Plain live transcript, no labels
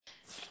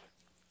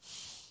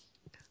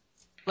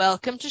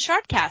Welcome to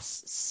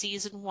Shardcast,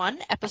 Season 1,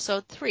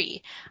 Episode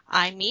 3.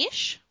 I'm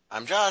Mish.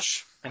 I'm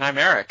Josh. And I'm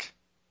Eric.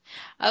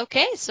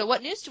 Okay, so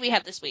what news do we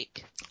have this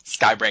week?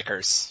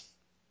 Skybreakers.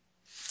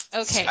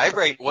 Okay.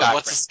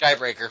 What's a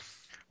Skybreaker?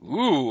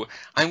 Ooh,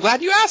 I'm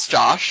glad you asked,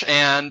 Josh,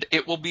 and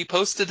it will be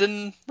posted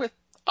in with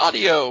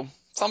audio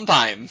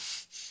sometime.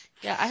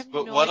 Yeah, I have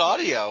But no what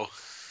idea.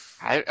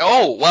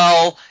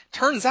 audio?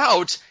 Turns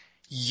out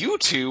you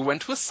two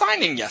went to a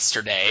signing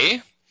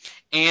yesterday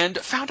and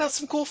found out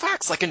some cool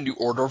facts, like a new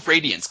order of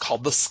radiance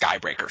called the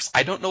Skybreakers.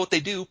 I don't know what they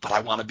do, but I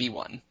want to be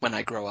one when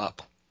I grow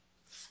up.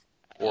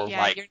 Or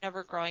You're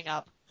never growing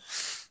up.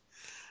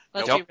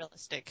 Let's Nope. be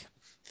realistic.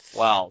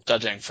 Well,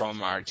 judging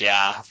from our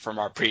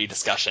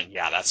pre-discussion,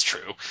 yeah, that's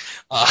true.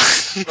 Well,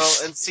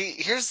 and see,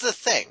 here's the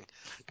thing.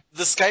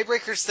 The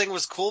Skybreakers thing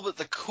was cool, but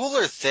the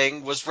cooler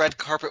thing was red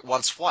carpet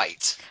once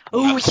white.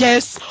 Oh,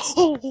 yes!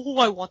 Oh,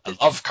 I want I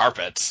this. love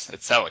carpet.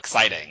 It's so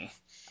exciting.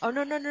 Oh,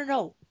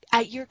 no.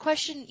 Your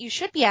question you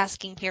should be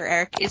asking here,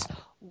 Eric, is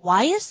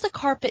why is the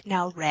carpet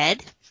now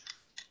red?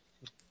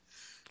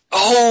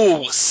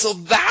 Oh, so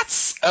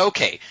that's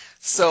okay.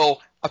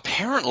 So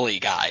apparently,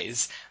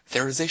 guys,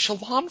 there is a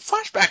Shallan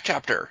flashback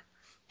chapter.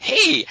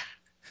 Hey,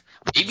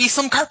 maybe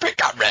some carpet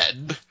got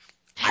red.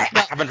 I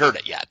haven't heard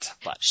it yet,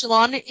 but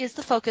Shallan is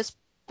the focus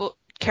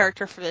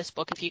character for this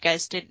book, if you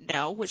guys didn't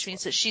know, which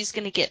means that she's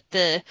going to get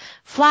the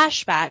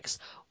flashbacks,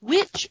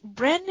 which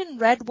Brandon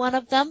read one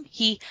of them.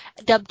 He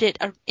dubbed it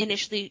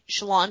initially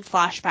Shallan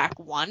Flashback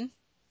 1,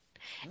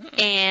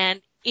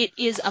 and it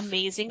is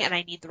amazing, and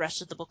I need the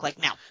rest of the book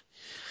now.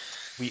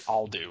 we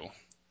all do.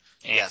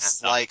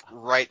 Yes,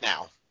 right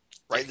now.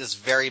 Right this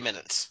very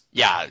minute.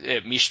 Yeah,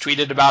 Mish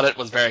tweeted about it,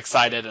 was very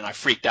excited, and I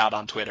freaked out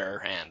on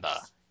Twitter, and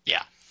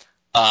yeah.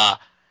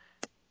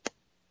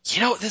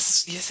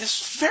 This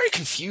is very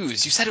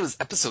confused. You said it was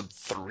episode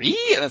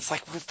 3, and it's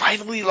like we're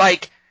finally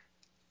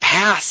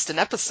past an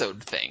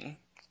episode thing.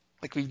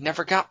 Like we've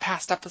never got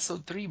past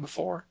episode 3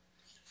 before.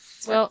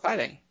 It's very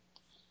exciting.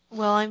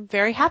 Well, I'm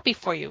very happy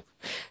for you.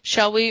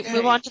 Shall we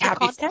move on to the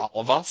Happy content? for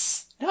all of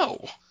us?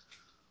 No.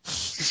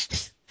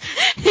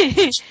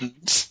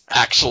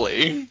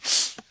 Actually.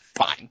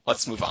 Fine,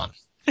 let's move on.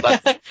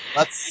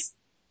 Let's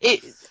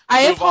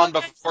move on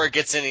before it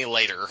gets any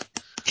later.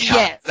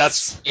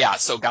 Yes.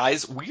 So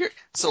guys,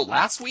 so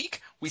last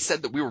week we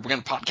said that we were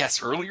going to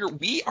podcast earlier.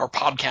 We are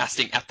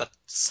podcasting at the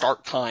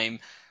start time,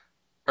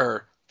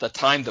 or the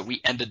time that we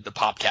ended the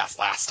podcast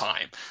last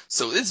time.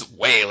 So this is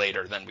way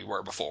later than we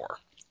were before.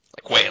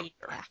 Way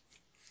later.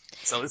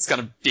 So it's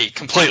going to be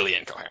completely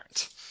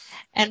incoherent.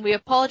 And we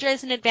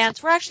apologize in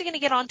advance. We're actually going to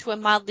get onto a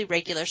mildly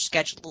regular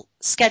schedule,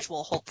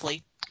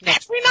 hopefully.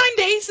 Every 9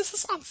 days is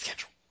this on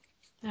schedule.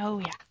 Oh,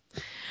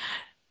 yeah.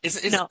 Is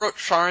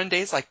Sharon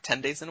days 10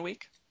 days in a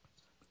week?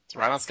 It's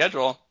right on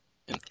schedule.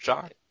 In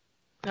Sharon.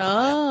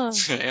 Oh.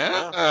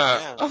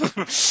 Yeah.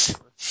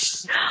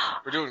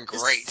 We're doing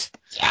great.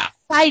 Yeah.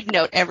 Side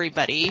note,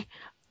 everybody.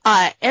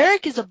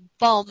 Eric is a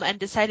bum and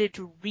decided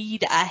to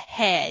read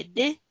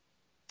ahead.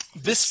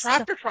 This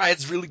Raptor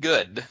Triad's really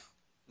good.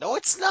 No,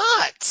 it's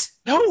not.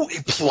 No,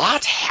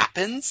 plot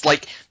happens.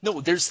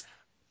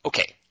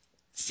 Okay.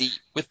 See,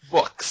 with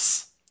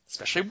books,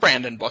 especially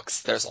Brandon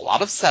books, there's a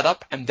lot of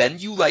setup, and then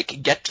you,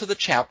 get to the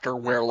chapter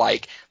where,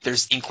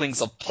 there's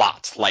inklings of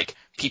plot,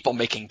 people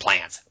making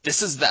plans.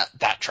 This is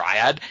that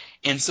triad,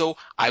 and so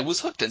I was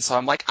hooked, and so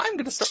I'm I'm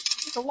gonna start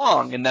reading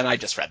along, and then I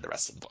just read the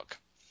rest of the book.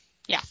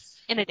 Yeah,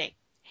 in a day.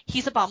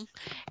 He's a bum,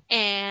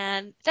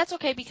 and that's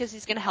okay because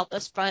he's gonna help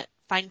us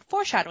find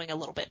foreshadowing a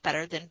little bit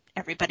better than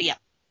everybody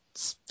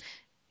else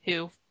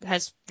who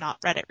has not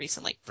read it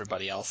recently.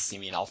 Everybody else? You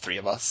mean all three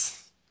of us?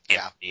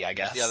 Yeah. I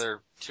guess. The other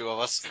two of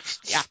us.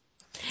 Yeah.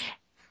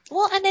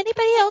 Well, and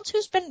anybody else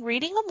who's been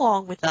reading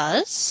along with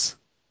us.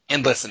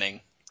 And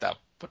listening. That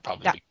would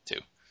probably be too.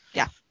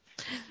 Yeah.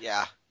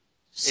 Yeah.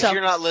 So, if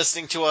you're not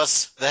listening to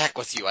us, the heck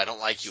with you. I don't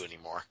like you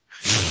anymore.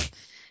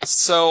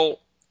 So,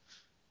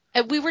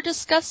 we were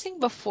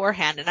discussing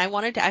beforehand, and I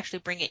wanted to actually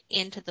bring it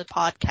into the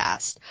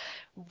podcast.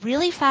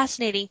 Really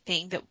fascinating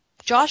thing that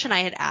Josh and I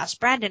had asked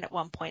Brandon at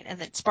one point, and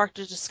that sparked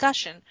a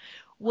discussion,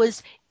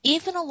 was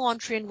if an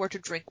Elantrian were to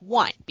drink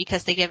wine,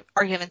 because they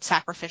are given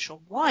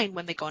sacrificial wine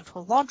when they go into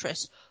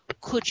Elantris,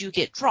 could you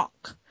get drunk?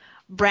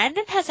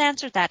 Brandon has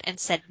answered that and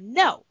said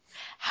no.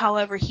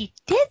 However, he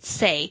did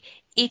say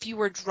if you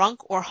were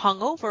drunk or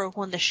hungover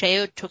when the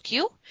Sheold took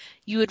you,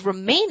 you would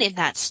remain in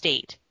that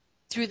state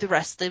through the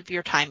rest of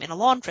your time in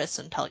Elantris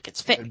until it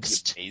gets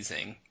fixed. That'd be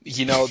amazing.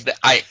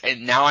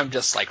 And now I'm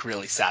just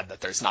really sad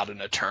that there's not an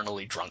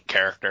eternally drunk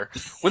character.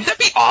 Wouldn't that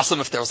be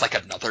awesome if there was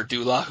another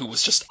doula who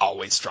was just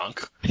always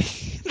drunk?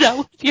 That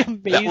would be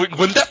amazing.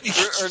 Wouldn't that be?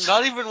 Or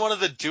not even one of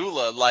the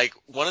doula,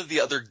 one of the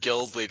other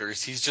guild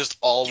leaders. He's just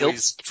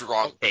always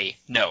drunk. Okay,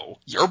 no,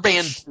 your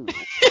band too.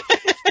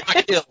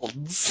 Not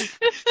guilds.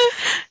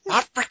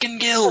 Not frickin'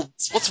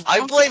 guilds. What's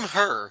wrong? I blame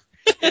her.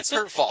 It's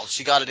her fault.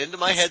 She got it into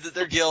my head that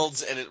they're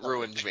guilds, and it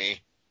ruined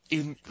me.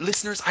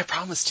 Listeners, I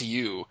promise to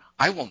you,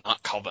 I will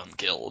not call them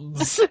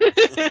guilds.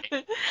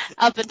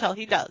 Up until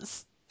he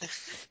does.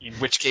 In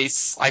which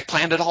case, I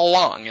planned it all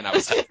along, and I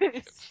was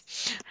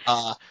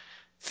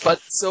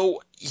but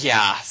so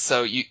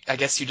I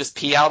guess you just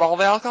pee out all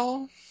the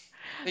alcohol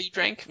that you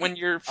drank when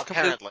you're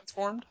completely Apparently.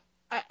 transformed?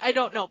 I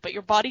don't know, but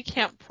your body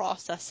can't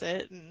process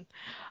it, and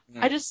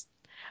I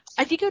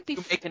think it would be.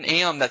 You make an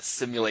Aeon that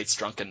simulates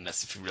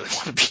drunkenness if you really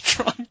want to be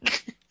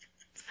drunk.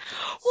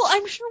 Well,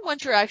 I'm sure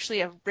once you're actually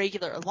a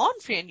regular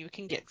Elantrian, you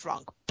can get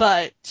drunk,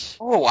 but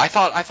Oh, I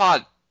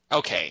thought,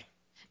 okay.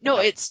 no,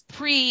 it's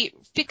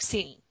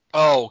pre-fixing.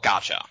 Oh,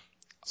 gotcha.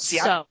 See,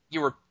 So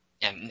you were,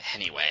 and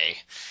anyway.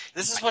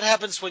 This is what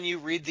happens when you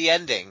read the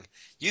ending.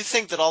 You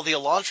think that all the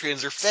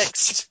Elantrians are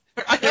fixed.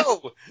 I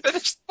know.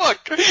 Finish the book.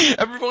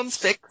 Everyone's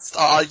fixed.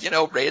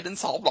 Raiden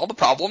solved all the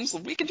problems.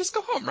 We can just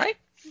go home, right?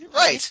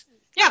 Right.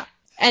 Yeah.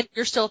 and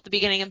you're still at the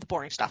beginning of the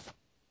boring stuff.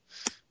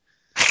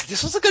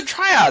 This was a good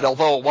tryout,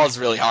 although it was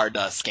really hard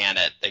to scan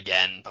it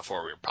again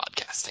before we were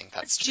podcasting.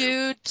 That's true.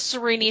 Dude,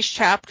 Sereni's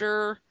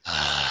chapter.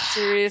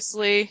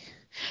 Seriously.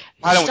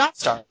 Why don't we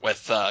start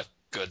with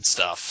good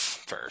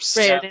stuff first?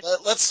 Raiden.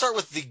 Let's start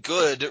with the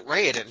good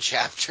Raiden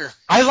chapter.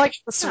 I like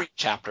the Serene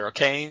chapter,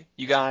 okay?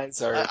 You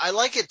guys are... I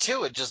like it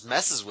too. It just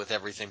messes with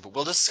everything, but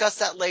we'll discuss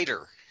that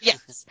later.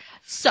 Yes.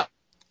 So,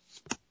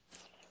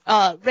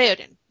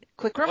 Raiden.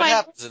 Quick What reminder.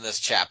 happens in this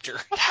chapter?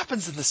 What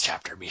happens in this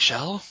chapter,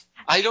 Michelle?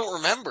 I don't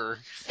remember.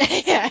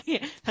 yeah,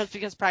 that's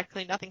because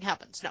practically nothing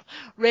happens. No.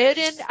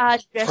 Raiden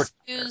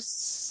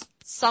rescues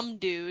some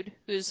dude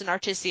who's an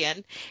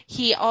Artisan.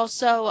 He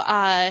also,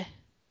 Can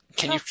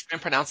you try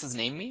and pronounce his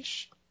name,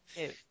 Mish?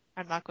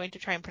 I'm not going to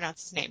try and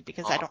pronounce his name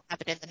because I don't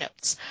have it in the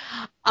notes.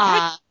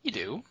 You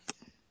do.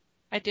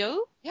 I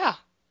do? Yeah.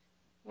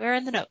 Where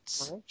in the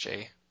notes?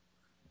 Morochi.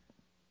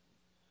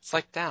 It's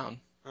like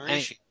down.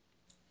 Marishi.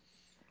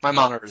 My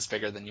monitor is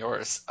bigger than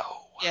yours.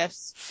 Oh.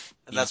 Yes.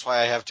 And that's why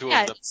I have two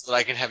of them, so that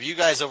I can have you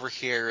guys over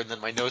here and then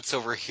my notes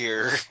over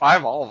here.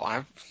 I'm all of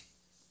them.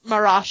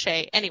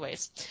 Marache.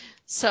 Anyways.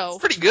 So.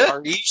 Pretty good.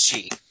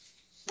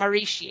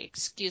 Marishi,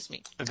 excuse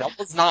me. That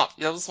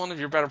was one of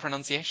your better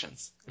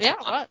pronunciations. Yeah,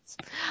 it was.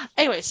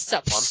 Anyways,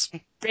 so.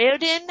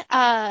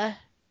 Raiden,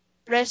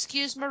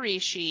 rescues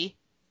Marishi.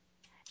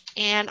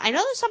 And I know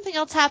there's something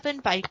else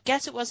happened, but I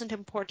guess it wasn't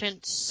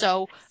important,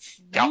 so.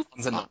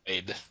 Galvan's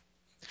annoyed.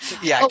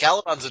 Yeah,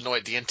 Galadon's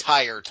annoyed the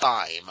entire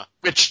time.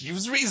 Which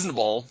was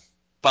reasonable,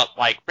 but,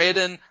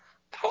 Raiden,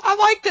 I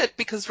liked it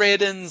because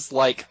Raiden's,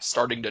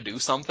 starting to do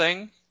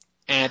something,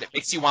 and it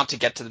makes you want to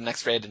get to the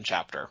next Raiden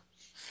chapter.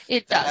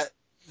 It does.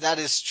 That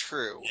is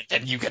true.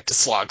 And you get to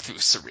slog through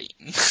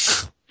Serene.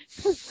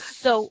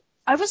 So,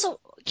 I was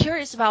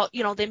curious about,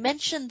 they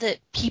mentioned that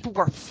people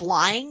were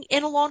flying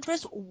in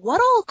Elantris.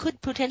 What all could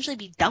potentially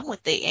be done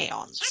with the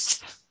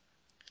Aeons?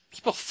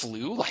 People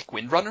flew,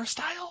 Windrunner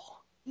style?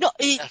 No,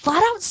 it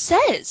flat out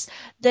says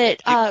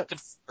that,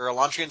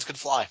 Elantrians could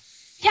fly.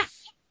 Yeah.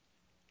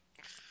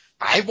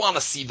 I want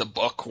to see the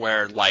book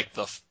where,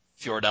 the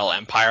Fjordell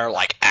Empire,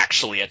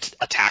 actually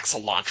attacks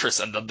Elantris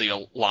and then the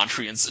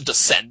Elantrians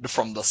descend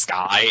from the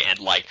sky and,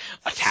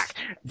 attack.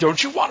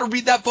 Don't you want to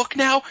read that book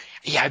now?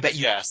 Yeah, I bet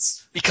you.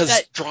 Yes.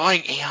 Because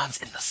drawing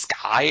Aeons in the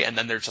sky and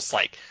then they're just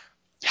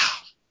yeah.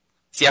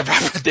 See, I've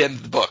read the end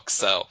of the book,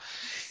 so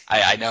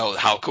I know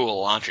how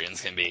cool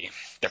Elantrians can be.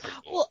 They're pretty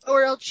cool. Well,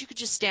 or else you could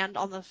just stand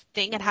on the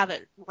thing and have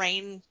it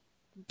rain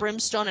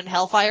brimstone and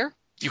hellfire.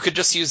 You could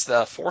just use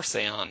the Force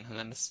Aeon and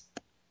then just,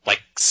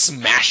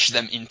 smash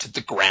them into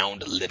the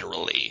ground,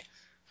 literally.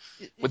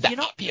 Would that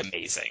not be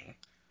amazing?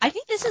 I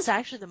think this is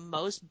actually the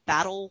most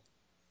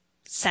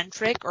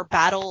battle-centric or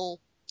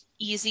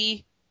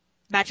battle-easy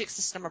magic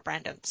system of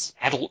Brandon's.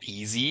 Battle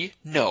easy?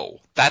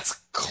 No. That's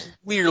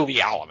clearly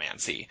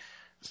Allomancy.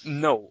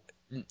 No.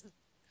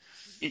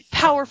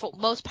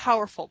 Most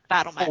powerful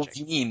battle magic. Oh,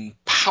 you mean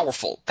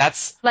powerful?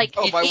 That's by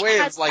way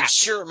of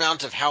sheer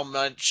amount of how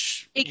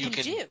much you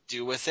can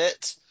do with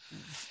it.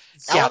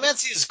 Yeah.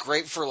 Allomancy is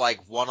great for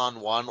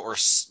one-on-one or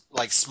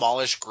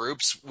smallish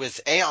groups. With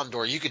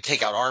Aeondor, you could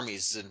take out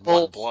armies in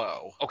one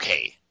blow.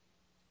 Okay.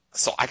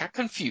 So I got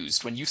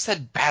confused. When you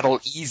said battle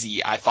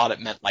easy, I thought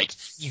it meant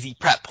easy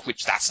prep,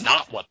 which that's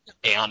not what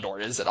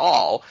Aeondor is at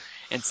all.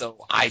 And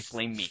so I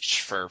blame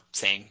Mish for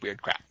saying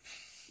weird crap.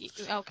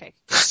 Okay.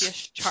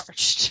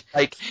 Discharged.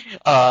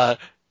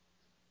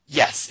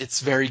 Yes,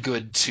 it's very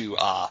good to,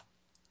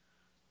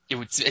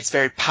 it's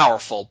very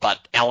powerful,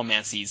 but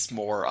Allomancy's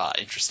more,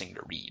 interesting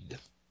to read.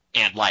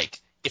 And,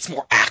 it's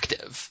more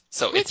active.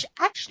 So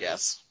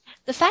yes.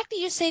 The fact that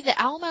you say that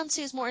Allomancy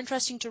is more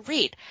interesting to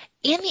read,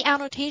 in the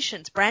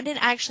annotations, Brandon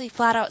actually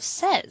flat out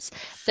says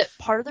that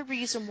part of the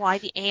reason why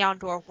the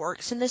Aeondor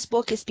works in this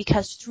book is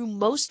because through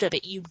most of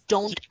it, you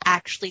don't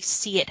actually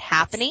see it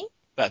happening.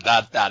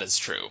 That is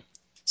true.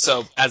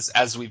 So,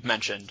 as we've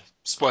mentioned,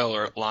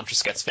 spoiler,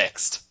 Elantris gets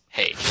fixed.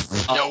 Hey.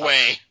 No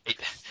way.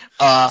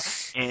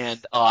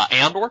 And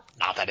Aeondor,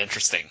 not that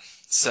interesting.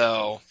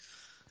 So,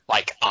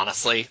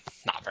 honestly,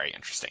 not very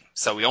interesting.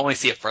 So we only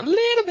see it for a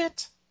little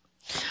bit.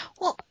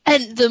 Well,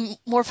 and the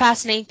more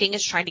fascinating thing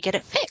is trying to get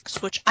it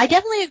fixed, which I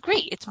definitely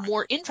agree. It's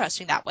more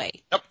interesting that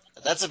way. Yep.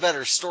 That's a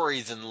better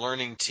story than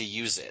learning to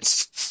use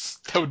it.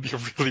 That would be a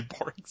really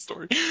boring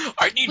story.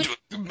 I need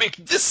to make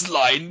this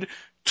line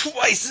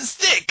twice as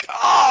thick.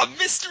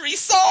 Mystery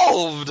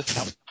solved!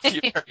 That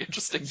would be a very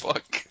interesting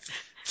book.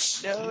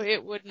 No,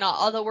 it would not.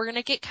 Although we're going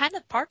to get kind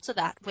of parts of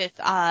that with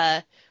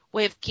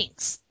Way of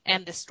Kings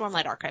and the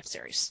Stormlight Archive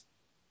series.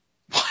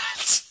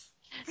 What?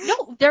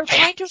 No, they're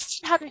trying to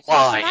learn how to use the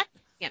magic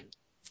again.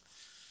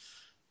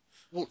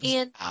 Well,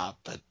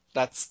 but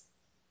that's...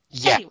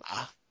 Yeah. Anyway.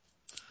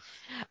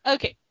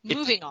 Okay,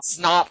 moving on. It's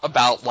not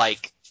about,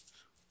 like,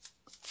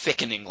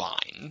 thickening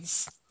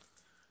lines.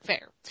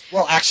 Fair.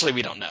 Well, actually,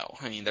 we don't know.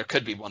 I mean, there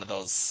could be one of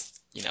those,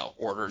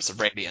 Orders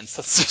of Radiance.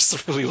 That's just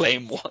a really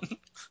lame one.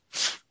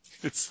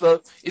 It's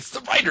the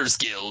Writers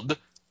Guild.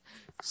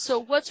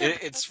 So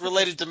it's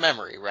related to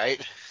memory,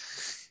 right?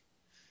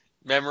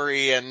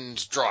 Memory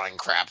and drawing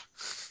crap.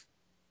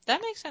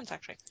 That makes sense,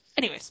 actually.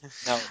 Anyways.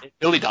 No, it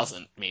really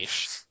doesn't,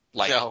 Mish.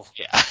 No.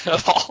 Yeah,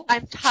 at all.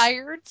 I'm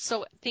tired,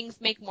 so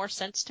things make more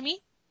sense to me.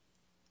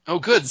 Oh,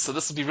 good. So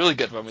this will be really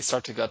good when we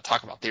start to go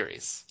talk about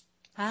theories.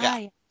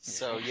 Yeah.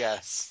 So,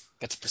 yes.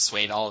 Get to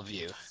persuade all of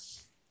you.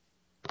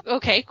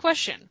 Okay,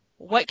 question.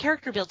 What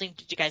character building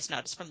did you guys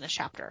notice from this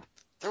chapter?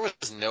 There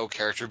was no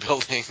character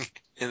building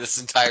in this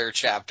entire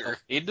chapter.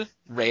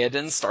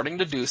 Raoden's starting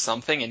to do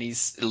something, and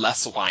he's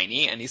less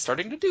whiny, and he's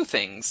starting to do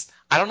things.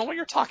 I don't know what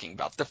you're talking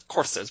about. Of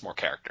course there's more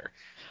character.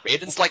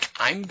 Raoden's like,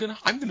 I'm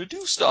gonna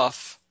do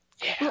stuff.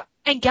 Yeah. Well,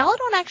 and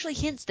Galadon actually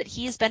hints that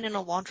he has been in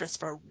Elantris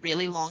for a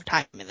really long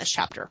time in this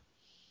chapter.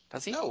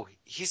 Does he? No,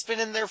 he's been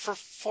in there for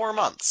 4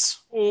 months.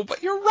 Oh,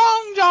 but you're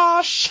wrong,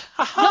 Josh!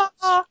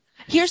 No.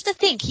 Here's the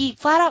thing. He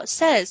flat out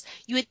says,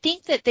 you would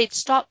think that they'd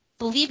stop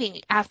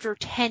believing after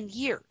 10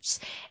 years.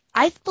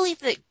 I believe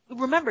that,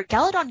 remember,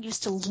 Galadon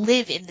used to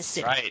live in the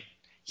city. Right.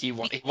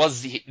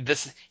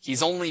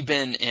 He's only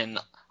been in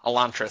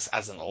Elantris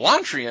as an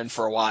Elantrian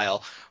for a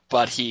while,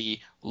 but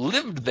he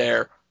lived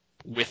there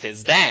with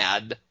his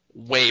dad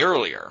way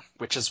earlier,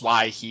 which is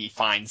why he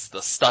finds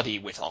the study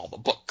with all the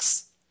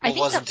books. Well,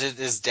 wasn't it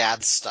his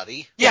dad's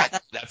study? Yeah,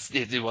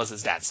 it was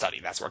his dad's study.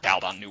 That's where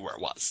Galadon knew where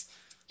it was.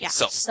 Yeah,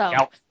 so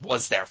Galadon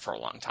was there for a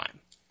long time.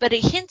 But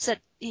he hints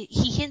at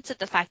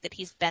the fact that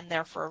he's been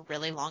there for a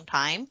really long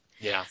time.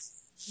 Yeah.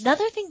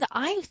 Another thing that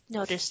I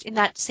noticed in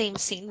that same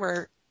scene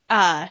where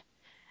Raoden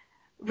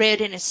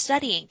is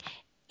studying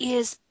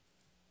is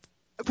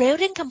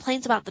Raoden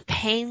complains about the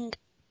pain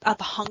of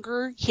the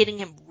hunger hitting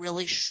him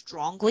really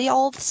strongly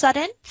all of a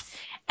sudden,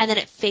 and then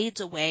it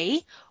fades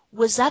away.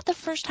 Was that the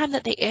first time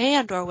that the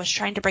Eandor was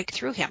trying to break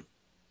through him?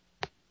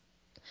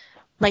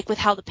 Like with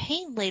how the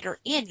pain later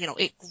in,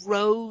 it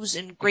grows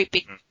in great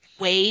big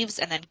waves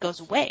and then goes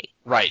away.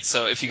 Right,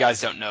 so if you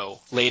guys don't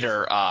know,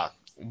 later,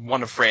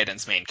 one of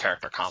Raoden's main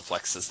character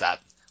conflicts is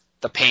that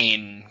the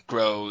pain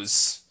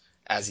grows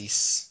as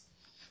he's...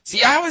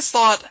 See, I always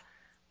thought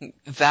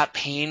that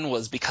pain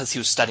was because he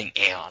was studying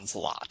Aeons a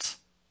lot.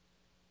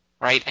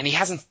 Right? And he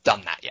hasn't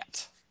done that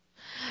yet.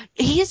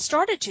 He has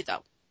started to,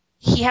 though.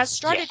 He has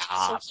started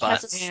to, so he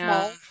has a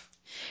small...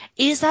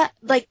 Is that,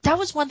 that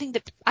was one thing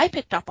that I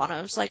picked up on.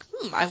 I was like,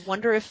 I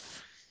wonder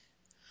if...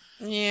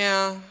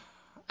 Yeah.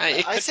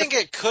 I think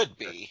it could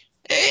be.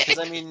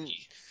 Because,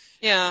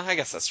 yeah, I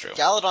guess that's true.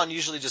 Galadon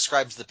usually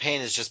describes the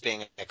pain as just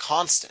being a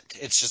constant.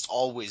 It's just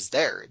always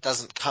there. It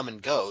doesn't come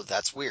and go.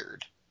 That's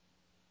weird.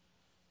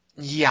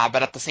 Yeah,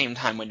 but at the same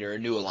time, when you're a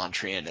new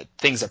Elantrian,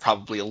 things are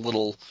probably a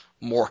little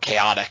more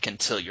chaotic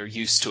until you're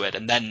used to it,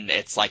 and then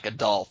it's like a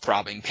dull,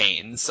 throbbing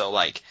pain. So,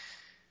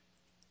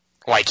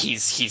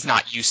 he's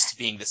not used to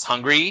being this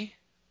hungry.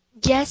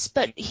 Yes,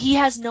 but he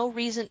has no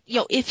reason,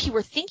 if he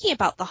were thinking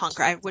about the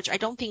hunger, which I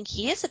don't think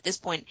he is at this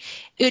point,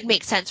 it would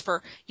make sense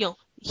for,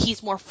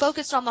 he's more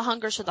focused on the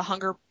hunger, so the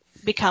hunger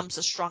becomes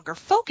a stronger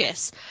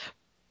focus.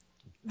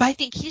 But I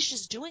think he's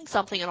just doing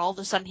something, and all of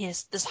a sudden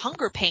this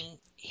hunger pain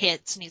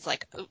hits, and he's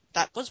like, oh,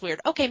 that was weird.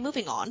 Okay,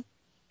 moving on.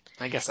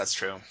 I guess that's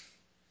true.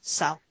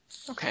 So.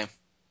 Okay.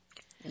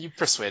 You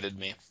persuaded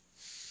me.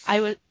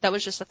 That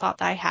was just a thought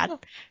that I had. Oh.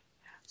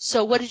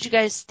 So what did you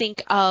guys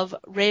think of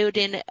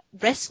Raoden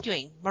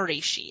rescuing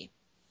Marashi?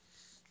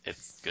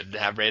 It's good to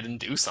have Raoden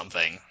do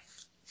something.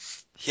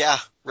 Yeah,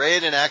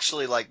 Raoden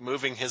actually,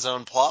 moving his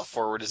own plot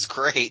forward is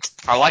great.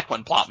 I like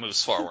when plot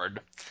moves forward.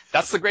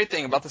 That's the great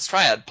thing about this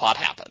triad. Plot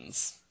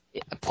happens.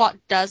 Yeah, plot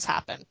does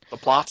happen. The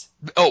plot?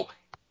 Oh!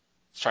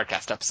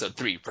 Shardcast Episode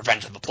 3,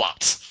 Revenge of the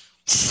Plot.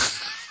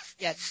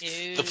 Yeah,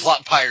 dude. The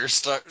plot pyre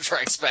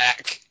strikes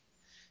back.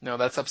 No,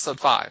 that's Episode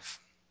 5.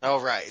 Oh,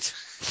 right.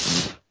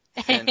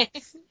 And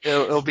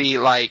it'll be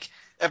like...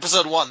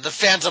 Episode 1, The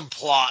Phantom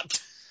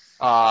Plot.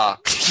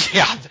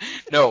 Yeah,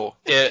 no,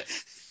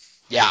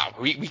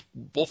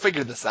 we'll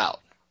figure this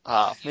out.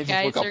 Maybe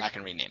we'll go back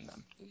and rename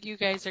them. You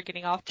guys are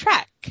getting off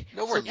track.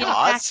 No, we're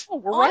not.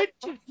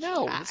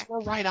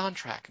 We're right on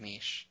track,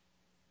 Mish.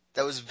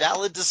 That was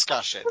valid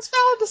discussion. It was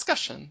valid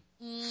discussion.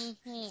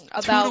 Mm-hmm.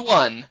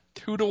 2-1.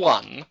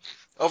 2-1.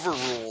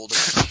 Overruled.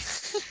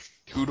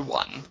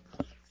 2-1.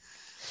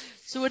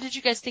 So what did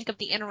you guys think of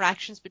the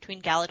interactions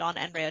between Galadon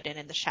and Raoden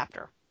in this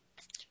chapter?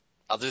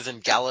 Other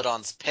than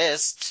Galadon's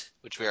pissed,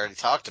 which we already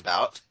talked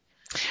about.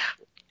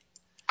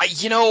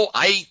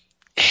 I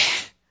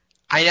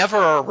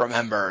never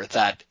remember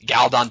that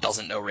Galadon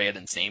doesn't know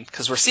Raoden's name,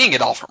 because we're seeing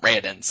it all from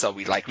Raoden, so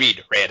we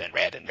read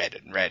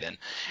Raoden,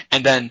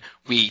 and then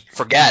we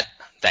forget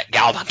that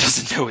Galadon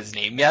doesn't know his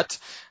name yet,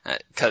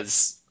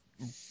 because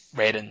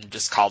Raoden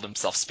just called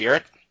himself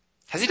Spirit.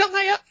 Has he done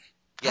that yet?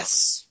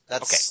 Yes.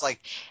 That's okay.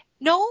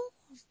 No?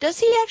 Does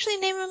he actually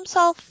name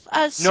himself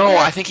as Spirit? No,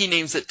 I think he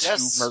names it to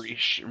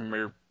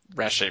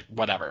Marish,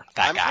 whatever,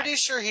 that I'm guy. I'm pretty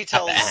sure he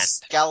tells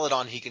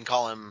Galadon he can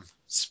call him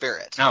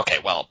Spirit. Okay,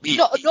 well...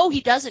 No,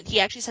 he doesn't. He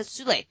actually says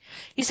Sule.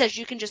 He says,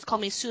 you can just call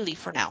me Suli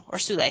for now, or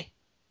Sule.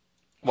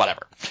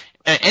 Whatever.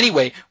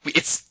 Anyway,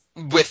 it's...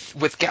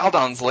 With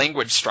Galadon's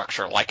language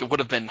structure, like, it would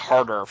have been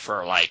harder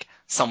for, like,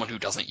 someone who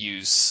doesn't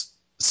use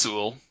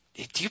Sul.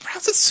 Do you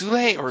pronounce it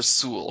Sule or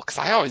Sul? Because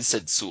I always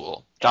said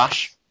Sul.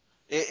 Josh?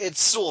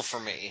 It's Sul for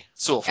me.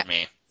 Sul for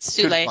me.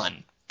 Sule. Good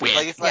fun. Win.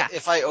 Like,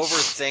 if I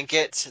overthink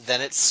it, then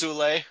it's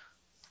Sule.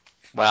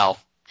 Well,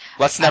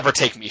 let's never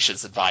take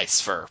Misha's advice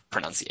for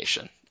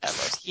pronunciation,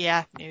 ever.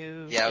 Yeah,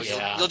 no.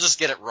 Yeah, you'll just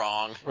get it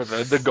wrong. Or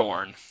the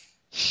Gorn.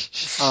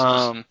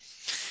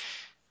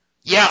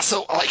 Yeah,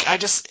 so, like,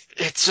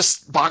 it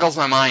just boggles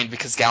my mind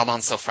because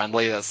Galadon's so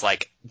friendly that it's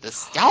like,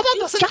 Galadon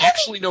doesn't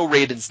actually know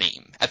Raiden's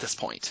name at this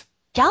point.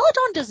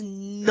 Galadon does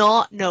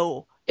not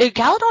know.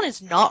 Galadon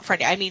is not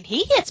friendly. I mean,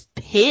 he gets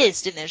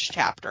pissed in this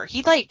chapter.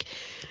 He, like,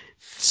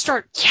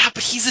 Yeah,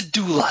 but he's a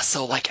doula,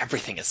 so, like,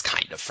 everything is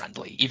kind of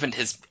friendly. Even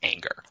his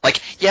anger.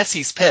 Like, yes,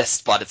 he's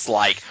pissed, but it's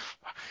like,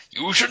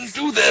 you shouldn't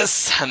do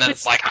this! And then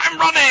it's like, I'm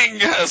running!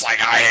 It's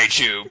like, I hate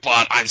you,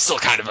 but I'm still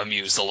kind of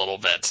amused a little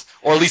bit.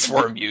 Or at least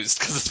we're amused,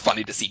 because it's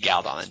funny to see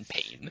Galadon in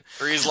pain.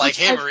 Or he's like,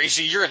 hey,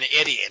 Marishi, you're an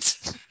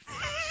idiot.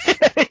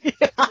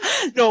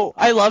 No,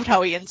 I loved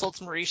how he insults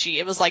Marishi.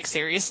 It was like,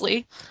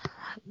 seriously?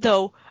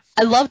 Though,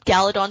 I loved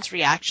Galadon's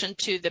reaction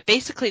to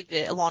basically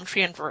the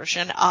Elantrian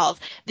version of,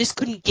 this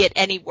couldn't get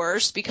any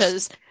worse,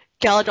 because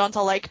Galadon's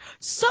all like,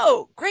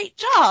 so, great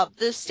job,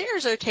 the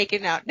stairs are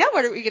taken out, now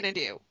what are we gonna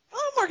do?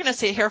 Oh, we're gonna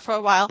sit here for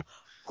a while.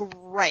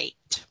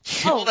 Great.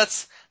 Well,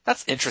 that's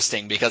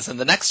interesting, because in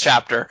the next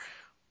chapter,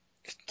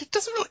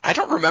 I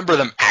don't remember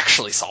them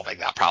actually solving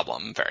that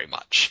problem very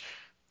much.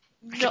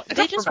 No,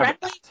 they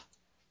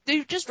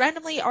just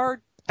randomly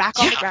are back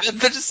on the ground.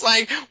 They're just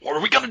like, what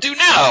are we gonna do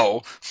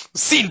now?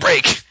 Scene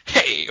break.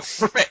 Hey,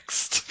 we're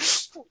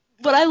mixed.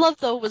 What I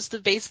loved though was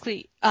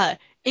basically,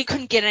 it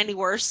couldn't get any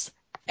worse,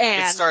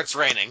 and it starts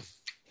raining.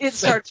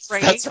 That's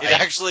right.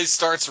 It actually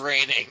starts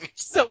raining.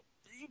 So,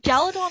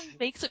 Galadon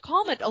makes a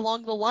comment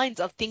along the lines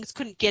of things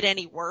couldn't get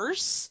any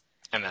worse.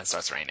 And then it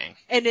starts raining.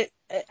 And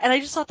I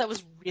just thought that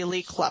was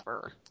really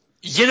clever.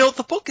 You know,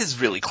 the book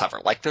is really clever.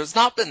 Like, there's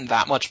not been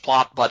that much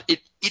plot, but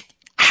it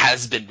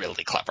has been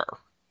really clever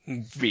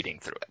reading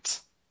through it.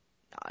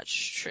 That's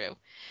true.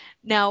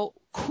 Now,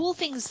 cool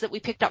things that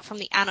we picked up from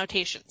the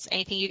annotations.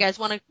 Anything you guys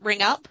want to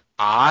bring up?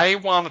 I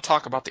want to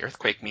talk about the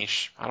Earthquake,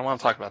 Mish. I don't want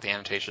to talk about the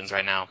annotations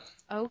right now.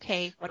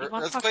 Okay. What do you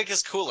want to talk Earthquake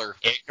is cooler.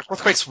 This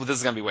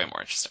is going to be way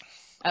more interesting.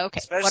 Okay.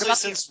 Especially what about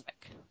since,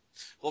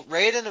 well,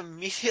 Raoden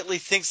immediately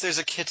thinks there's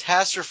a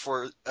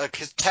catastrophe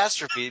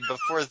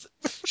before...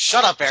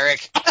 Shut up,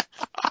 Eric!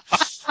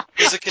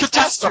 There's a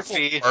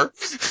catastrophe...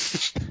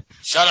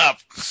 Shut up!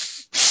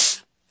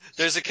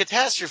 There's a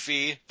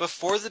catastrophe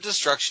before the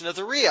destruction of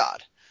the Riad.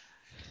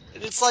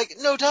 And it's like,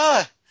 no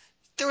duh!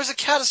 There was a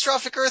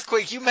catastrophic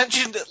earthquake. You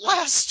mentioned it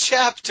last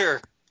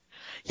chapter.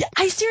 Yeah,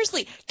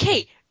 seriously.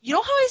 Kay, you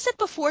know how I said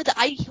before that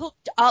I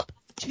hooked up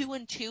 2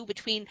 and 2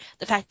 between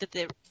the fact that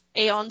the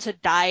Aeons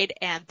had died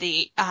and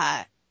the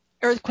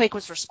earthquake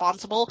was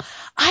responsible?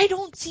 I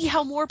don't see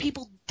how more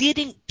people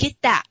didn't get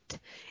that.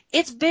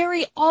 It's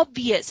very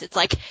obvious. It's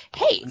like,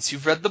 hey... Once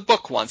you've read the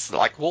book once, they're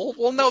like,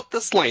 we'll note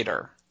this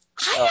later.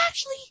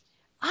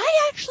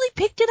 I actually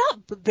picked it up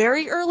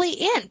very early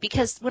in,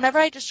 because whenever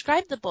I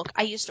described the book,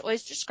 I used to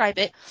always describe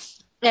it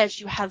as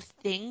you have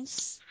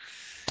things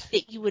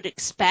that you would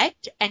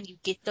expect, and you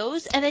get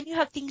those, and then you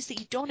have things that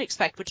you don't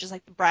expect, which is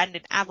like the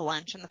Brandon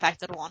Avalanche, and the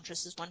fact that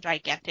Elantris is one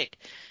gigantic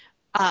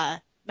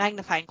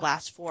magnifying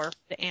glass for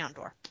the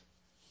Andor.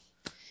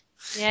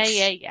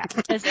 Yeah.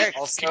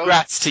 Also,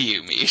 congrats to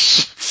you,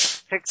 Mish.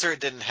 Pixar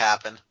didn't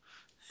happen.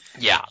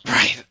 Yeah,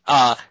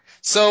 right.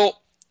 So...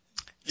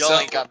 Y'all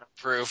ain't got no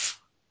proof.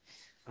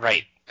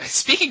 Right.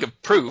 Speaking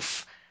of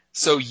proof,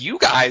 so you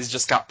guys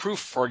just got proof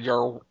for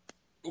your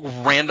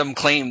random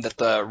claim that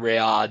the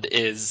Riad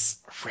is...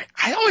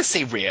 I always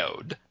say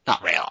Riod,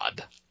 not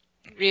Riad.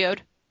 Riod.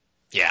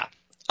 Yeah.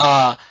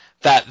 That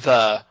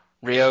the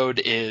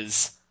Riod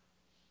is...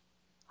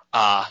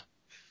 the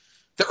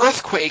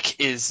earthquake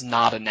is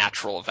not a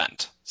natural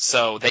event.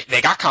 So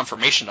they got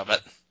confirmation of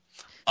it.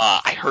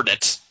 I heard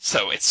it.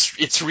 So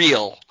it's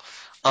real.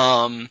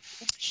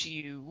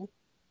 You.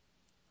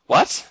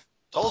 What?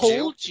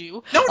 Told you.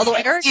 you. No,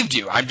 I believed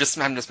you. I'm just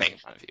making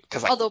fun of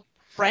you. Although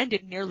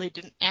Brandon nearly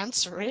didn't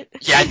answer it.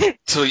 Yeah,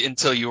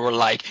 until you were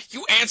like,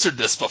 you answered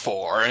this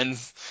before, and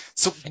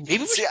so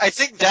maybe I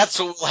think that's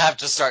what we'll have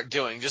to start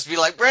doing. Just be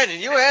like, Brandon,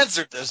 you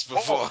answered this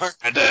before.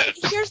 I did.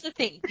 Here's the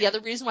thing. The other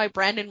reason why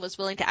Brandon was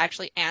willing to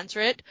actually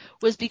answer it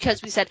was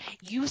because we said,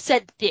 you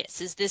said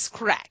this. Is this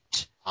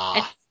correct?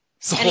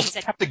 So we'll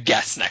have to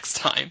guess next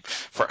time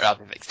for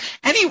other things.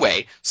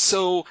 Anyway,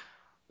 so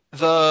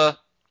the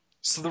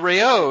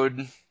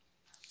Rayode,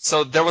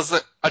 so there was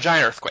a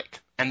giant earthquake,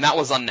 and that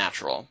was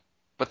unnatural.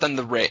 But then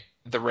the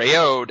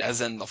Rayode,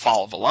 as in the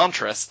fall of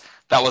Elantris,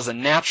 that was a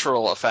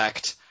natural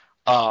effect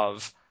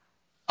of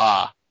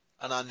an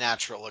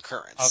unnatural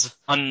occurrence. Of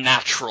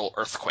unnatural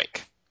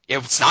earthquake.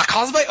 It's not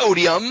caused by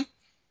odium,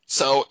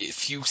 so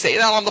if you say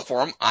that on the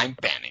forum, I'm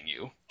banning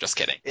you. Just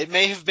kidding. It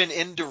may have been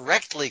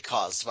indirectly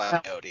caused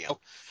by odium.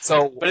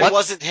 But it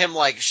wasn't him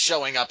like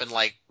showing up and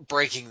like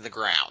breaking the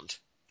ground.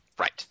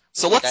 Right.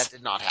 So that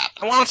did not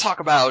happen. I want to talk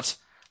about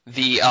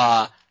the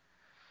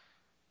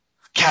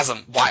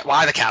chasm.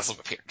 Why the chasm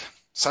appeared.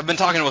 So I've been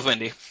talking with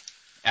Wendy,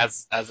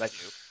 as I do.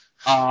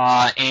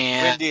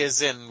 And Wendy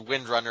is in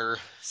Windrunner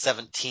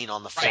 17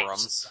 on the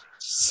forums.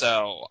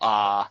 So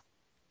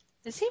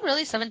is he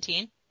really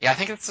 17? Yeah, I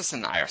think it's just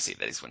in IRC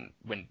that he's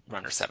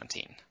Windrunner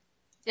 17.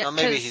 Yeah,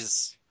 maybe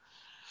he's.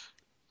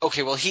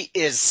 Okay, well, he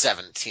is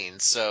 17,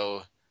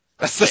 so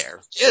that's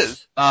fair. He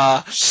is.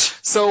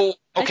 So,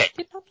 okay.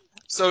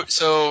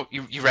 So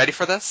you ready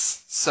for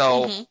this?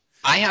 So,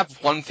 I have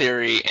one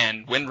theory,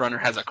 and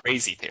Windrunner has a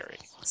crazy theory.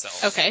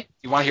 So, okay.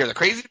 You want to hear the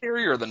crazy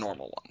theory or the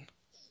normal one?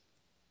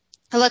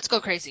 Let's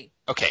go crazy.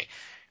 Okay.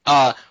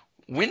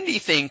 Wendy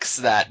thinks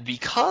that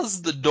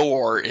because the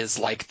door is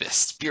like this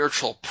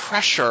spiritual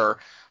pressure,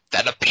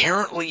 that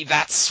apparently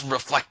that's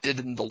reflected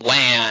in the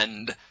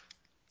land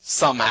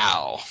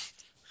somehow.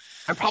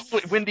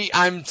 Wendy,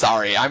 I'm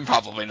sorry, I'm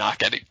probably not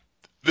getting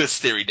this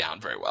theory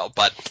down very well,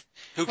 but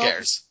who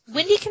cares?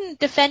 Wendy can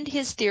defend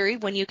his theory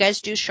when you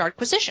guys do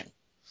Shardquisition.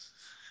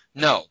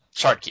 No,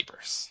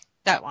 Shardkeepers.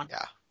 That one.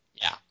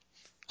 Yeah.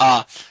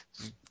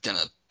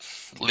 Gonna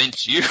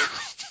lynch you.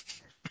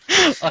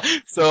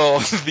 So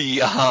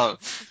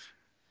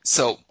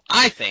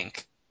I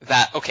think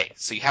that, okay,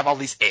 so you have all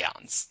these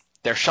Aeons.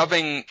 They're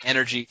shoving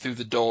energy through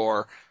the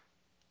door.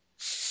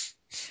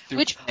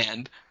 Which,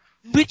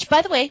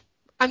 by the way,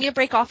 I'm going to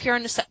break off here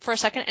for a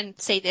second and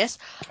say this.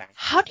 Okay.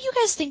 How do you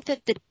guys think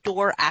that the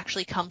door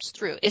actually comes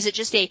through? Is it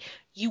just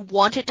you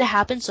want it to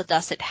happen, so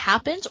thus it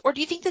happens? Or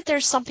do you think that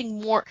there's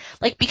something more,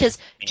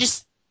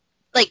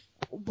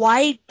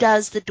 why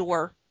does the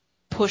door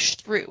push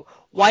through?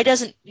 Why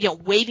doesn't,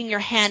 waving your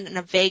hand in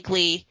a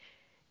vaguely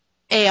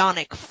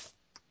Aeonic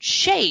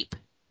shape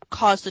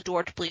cause the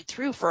door to bleed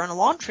through for an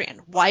Elantrian?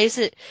 Why is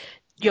it,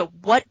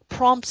 what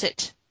prompts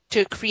it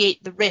to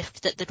create the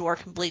rift that the door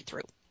can bleed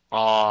through?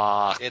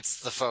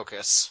 It's the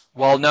focus.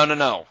 Well,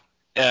 no.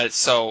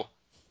 So,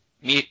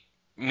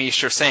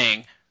 Mish, you're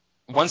saying,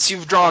 once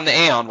you've drawn the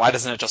Aeon, why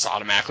doesn't it just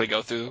automatically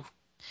go through?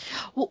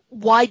 Well,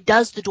 why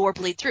does the door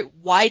bleed through?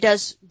 Why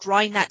does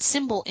drawing that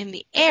symbol in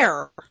the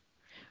air,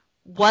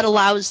 what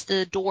allows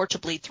the door to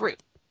bleed through?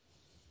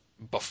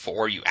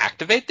 Before you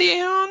activate the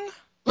Aeon?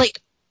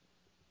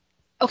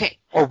 Okay.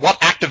 Or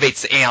what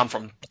activates the Aeon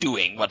from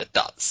doing what it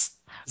does?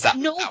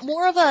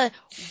 More of a,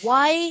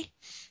 why,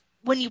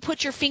 when you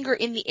put your finger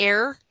in the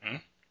air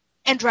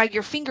and drag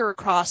your finger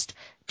across,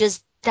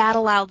 does that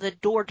allow the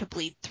door to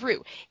bleed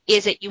through?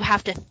 Is it you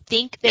have to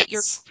think that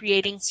you're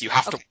creating... So you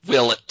have to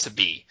will it to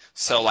be.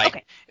 So,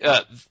 we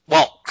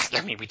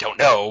don't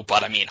know,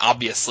 but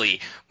obviously,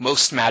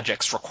 most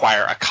magics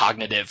require a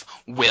cognitive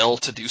will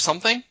to do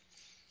something.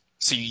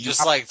 So you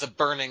just like the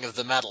burning of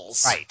the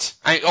metals. Right.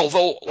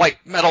 Although,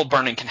 metal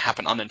burning can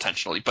happen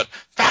unintentionally, but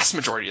vast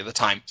majority of the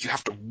time, you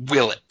have to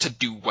will it to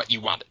do what you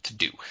want it to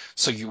do.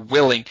 So you're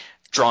willing,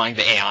 drawing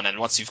the Aeon, and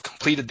once you've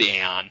completed the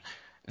Aeon,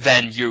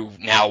 then you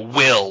now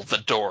will the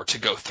door to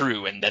go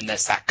through, and then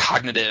there's that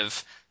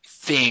cognitive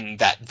thing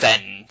that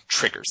then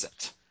triggers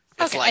it.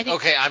 It's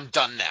okay, I'm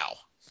done now.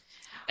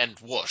 And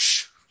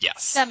whoosh.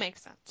 Yes. That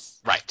makes sense.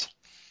 Right.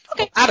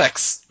 Okay. Well,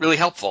 Adex, really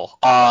helpful.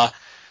 Okay.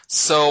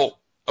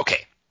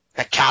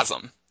 That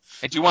chasm.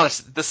 I do want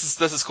to. This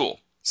is cool.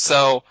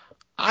 So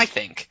I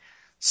think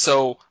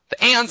the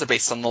Aeons are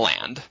based on the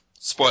land.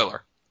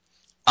 Spoiler.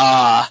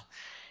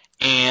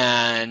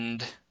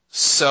 And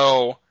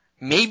so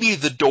maybe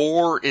the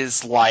door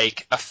is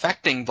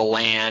affecting the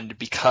land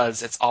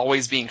because it's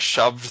always being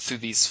shoved through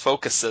these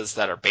focuses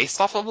that are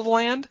based off of the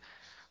land.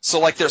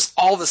 So there's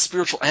all this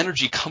spiritual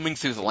energy coming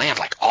through the land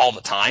all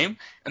the time,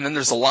 and then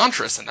there's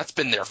Elantris, and that's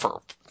been there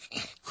for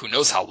who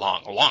knows how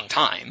long, a long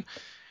time.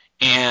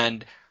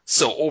 And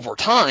so over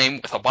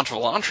time, with a bunch of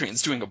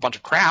Elantrians doing a bunch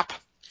of crap,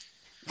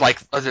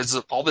 there's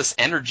all this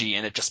energy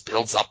and it just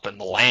builds up in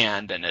the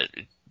land and it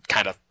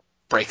kind of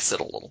breaks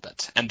it a little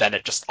bit. And then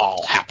it just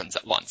all happens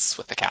at once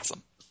with the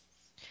chasm.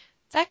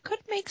 That could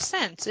make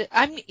sense.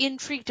 I'm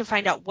intrigued to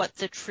find out what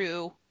the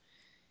true...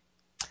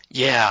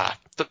 Yeah.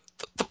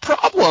 The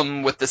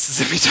problem with this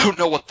is if you don't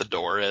know what the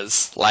door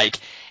is,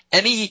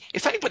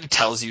 if anybody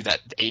tells you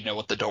that they know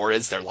what the door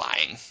is, they're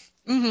lying.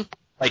 Mm-hmm.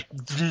 Like,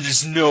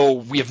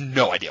 we have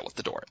no idea what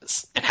the door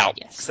is and how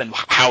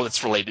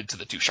it's related to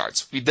the two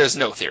shards. There's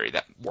no theory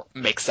that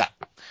makes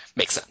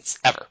sense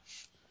ever.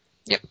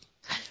 Yep.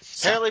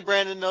 Apparently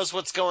Brandon knows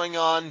what's going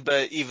on,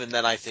 but even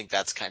then I think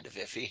that's kind of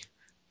iffy.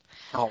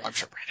 Oh, I'm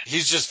sure Brandon.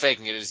 He's just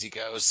faking it as he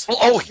goes.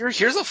 Well,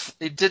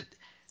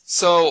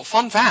 so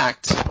fun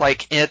fact,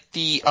 like at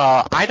the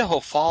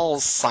Idaho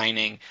Falls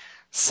signing,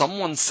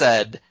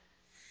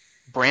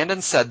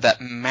 Brandon said that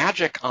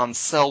magic on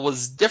Cell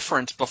was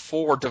different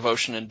before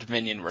Devotion and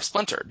Dominion were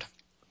splintered.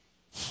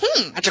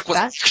 Magic was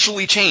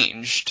actually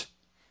changed.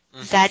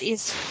 That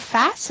is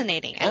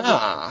fascinating.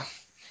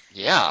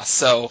 Yeah.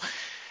 So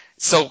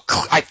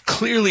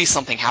clearly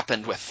something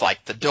happened with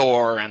like the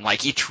door, and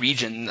like each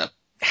region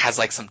has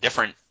like some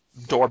different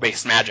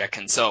door-based magic,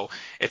 and so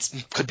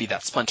could be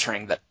that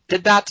splintering that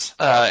did that.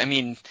 I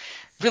mean,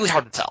 really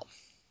hard to tell.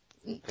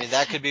 I mean,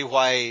 that could be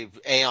why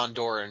Aeon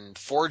Door and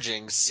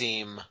Forging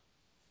seem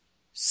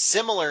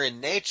similar in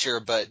nature,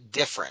 but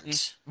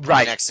different in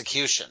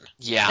execution.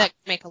 Yeah. That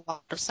make a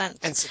lot of sense.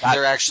 And so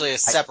they're actually a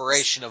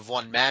separation of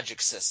one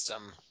magic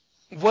system.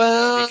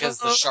 Well, because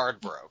the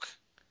shard broke.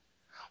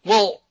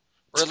 Well,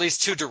 or at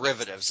least two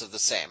derivatives of the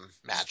same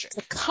magic.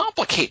 To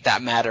complicate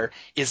that matter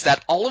is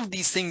that all of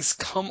these things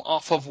come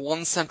off of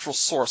one central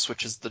source,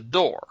 which is the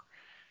door,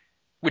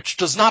 which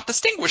does not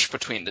distinguish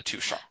between the two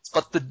shards.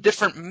 But the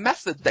different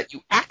method that you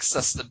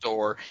access the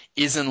door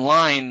is in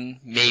line,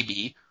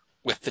 maybe,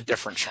 with the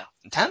different shard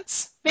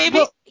intents, maybe?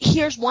 Well,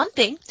 here's one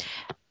thing.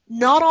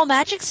 Not all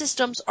magic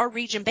systems are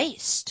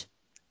region-based.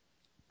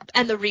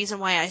 And the reason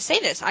why I say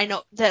this, I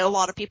know that a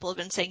lot of people have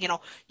been saying,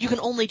 you can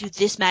only do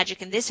this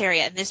magic in this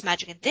area and this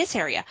magic in this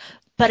area.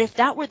 But if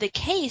that were the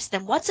case,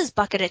 then what's his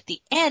bucket at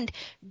the end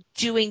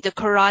doing the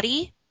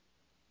karate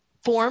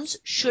forms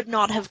should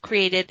not have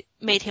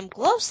made him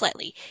glow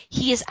slightly.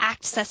 He is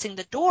accessing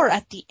the door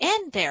at the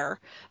end there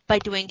by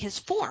doing his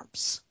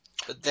forms.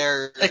 But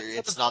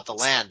it's not the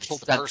land, it's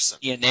the person.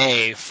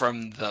 DNA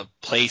from the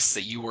place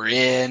that you were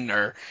in,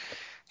 or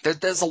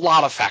there's a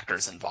lot of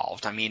factors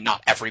involved. I mean,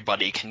 not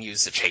everybody can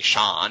use the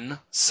Cheishan,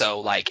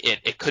 so like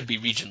it could be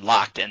region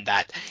locked in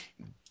that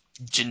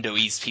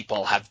Jindoese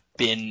people have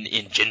been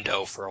in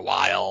Jindo for a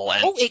while.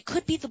 And it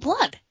could be the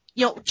blood.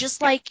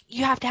 Just like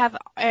you have to have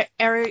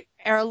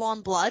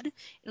Erelon blood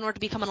in order to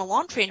become an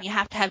Elantris, you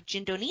have to have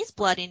Jindonese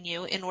blood in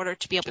you in order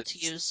to be able to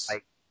use.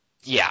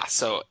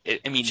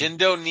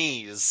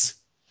 Jindonese.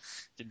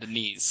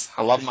 Jindonese.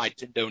 I love my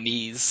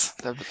Jindonese.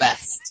 They're the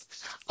best.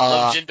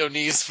 Love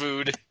Jindonese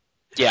food.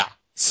 Yeah.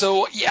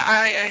 So,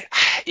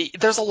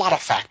 there's a lot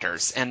of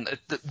factors, and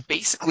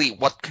basically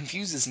what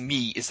confuses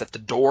me is that the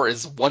door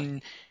is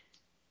one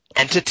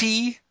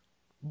entity,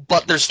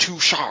 but there's two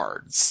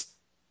shards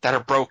that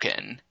are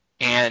broken,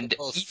 and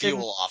both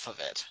fuel off of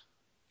it.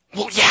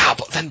 Well, yeah,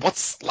 but then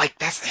what's, like,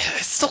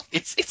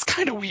 it's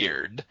kind of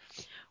weird.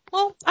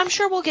 Well, I'm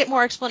sure we'll get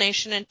more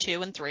explanation in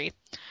 2 and 3.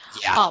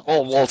 Yeah,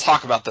 we'll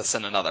talk about this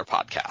in another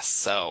podcast,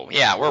 so,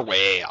 yeah, we're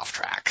way off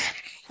track.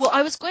 Well,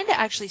 I was going to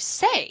actually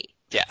say...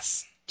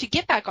 Yes. To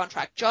get back on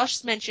track,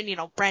 Josh mentioned,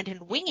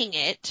 Brandon winging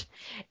it,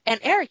 and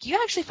Eric, you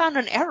actually found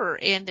an error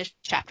in this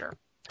chapter.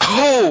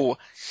 Oh,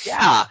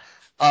 yeah.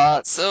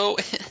 So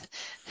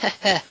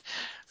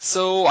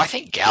I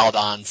think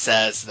Galdon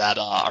says that,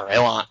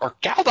 or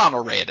Galdon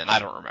or Raiden, I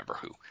don't remember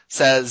who,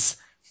 says,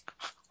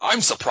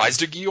 I'm surprised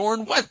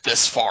Giorn went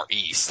this far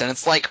east. And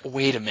it's like,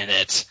 wait a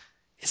minute,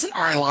 isn't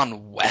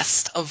Arelon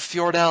west of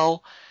Fjordell?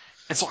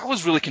 And so I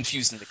was really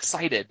confused and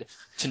excited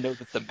to know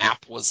that the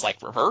map was,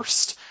 like,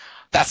 reversed.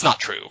 That's not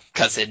true,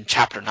 because in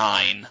Chapter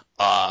 9,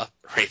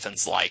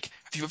 Hrathen's like,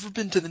 have you ever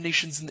been to the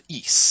nations in the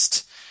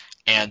east?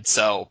 And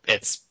so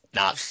it's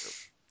not true,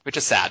 which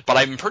is sad. But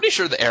I'm pretty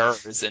sure the error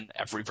is in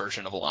every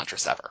version of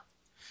Elantris ever.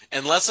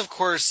 Unless, of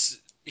course,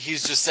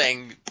 he's just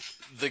saying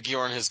the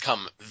Giorn has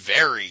come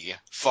very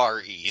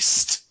far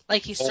east.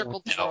 Like he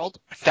circled the world.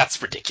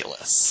 That's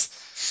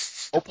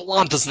ridiculous.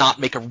 Opalon does not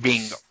make a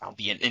ring around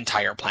the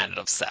entire planet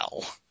of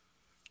Cell.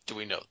 Do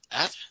we know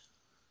that?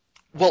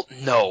 Well,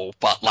 no,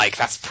 but, like,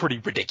 that's pretty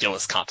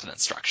ridiculous continent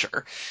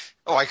structure.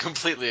 Oh, I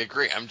completely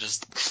agree. I'm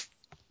just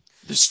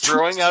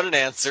throwing out an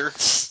answer.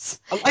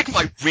 I like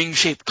my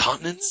ring-shaped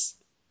continents.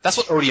 That's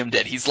what Odium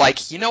did. He's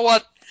like, you know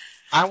what?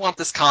 I want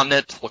this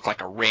continent to look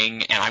like a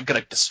ring, and I'm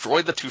gonna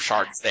destroy the two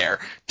shards there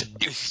to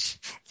do...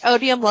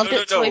 Odium loved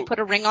it, so he put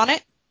a ring on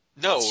it?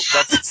 No,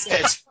 that's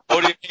it.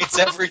 Odium hates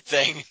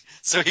everything,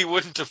 so he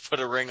wouldn't have put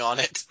a ring on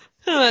it.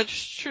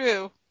 That's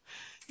true.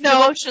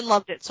 No, Ocean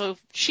loved it, so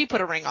she put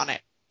a ring on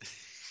it.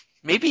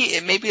 Maybe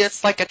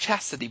it's like a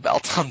chastity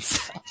belt on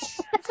Cell.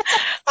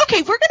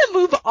 Okay, we're gonna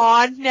move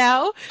on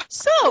now.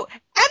 So,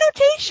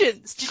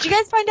 annotations. Did you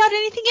guys find out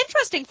anything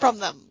interesting from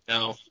them?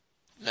 No.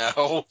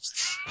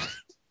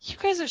 You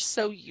guys are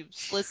so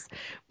useless.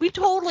 We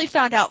totally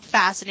found out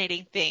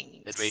fascinating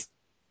things. Did we?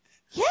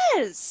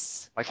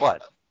 Yes. Like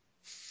what?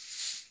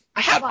 I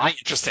had my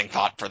interesting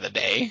thought for the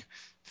day.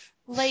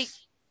 Like,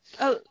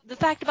 the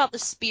fact about the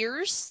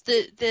spears,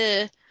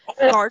 the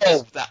guards.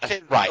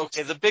 Right.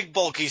 Okay, the big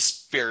bulky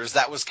spears,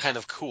 that was kind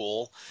of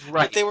cool.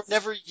 Right. But they were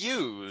never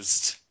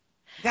used.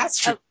 That's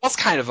true. That's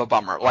kind of a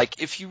bummer.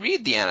 Like, if you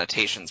read the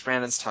annotations,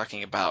 Brandon's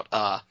talking about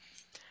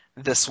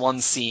this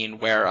one scene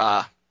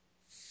where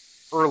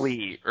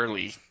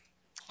early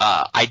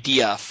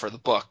idea for the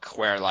book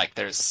where, like,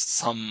 there's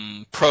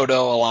some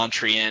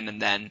proto-Elantrian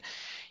and then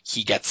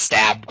he gets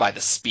stabbed by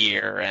the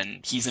spear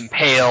and he's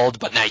impaled,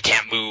 but now he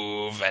can't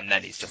move, and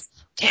then he's just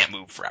can't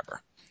move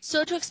forever.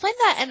 So to explain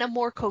that in a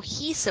more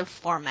cohesive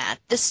format,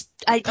 this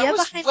idea that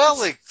was behind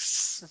well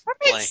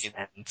explained.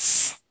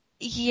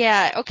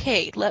 Yeah,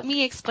 okay, let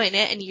me explain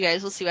it and you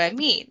guys will see what I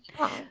mean.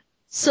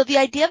 So the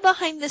idea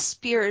behind the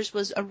spears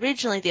was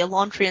originally the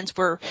Elantrians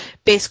were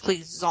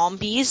basically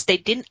zombies.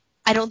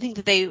 I don't think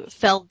that they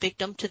fell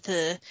victim to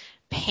the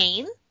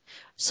pain.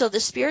 So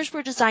the spears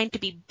were designed to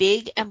be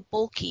big and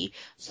bulky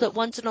so that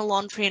once an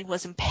Elantrian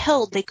was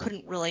impaled, they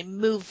couldn't really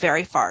move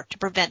very far to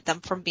prevent them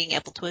from being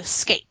able to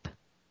escape.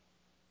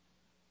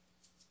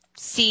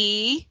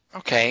 See?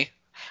 Okay.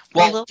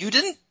 Well, you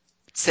didn't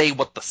say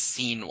what the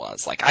scene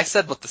was. Like, I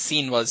said what the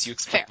scene was, you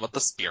explained what the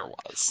spear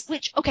was.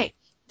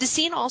 The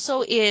scene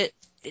also, it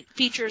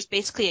features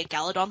basically a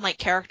Galadon-like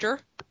character,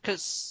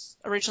 because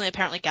originally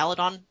apparently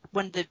Galadon,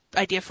 when the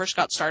idea first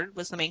got started,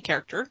 was the main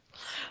character.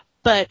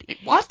 But...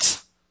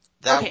 What?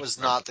 That was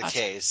not the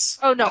case.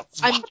 Oh, no.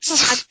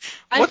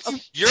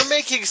 You're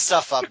making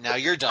stuff up now.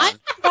 You're done. I'm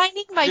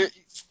combining my finger.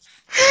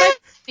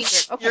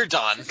 Okay. You're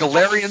done.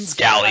 Galarian's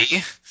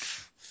Galley.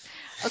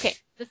 Okay,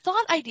 the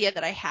thought idea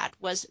that I had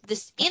was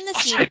this in the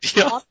scene,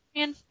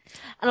 an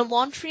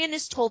Elantrian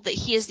is told that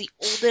he is the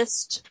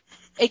oldest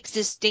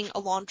existing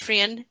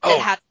Elantrian that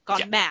had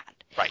gone mad.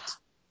 Right.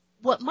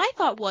 What my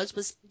thought was,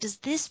 does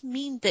this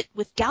mean that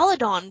with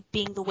Galadon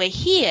being the way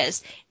he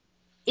is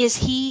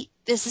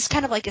this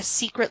kind of like a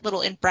secret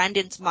little in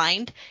Brandon's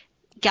mind,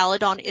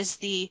 Galadon is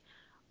the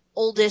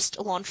oldest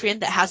Elantrian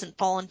that hasn't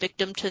fallen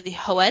victim to the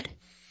Hoed?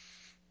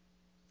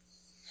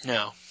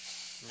 No,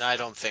 I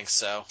don't think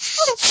so.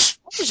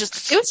 It was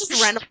just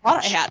a random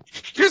thought I had.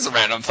 Here's a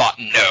random thought.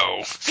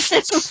 No.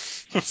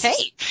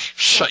 Hey.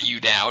 Shut you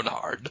down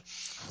hard.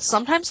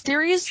 Sometimes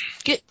theories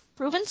get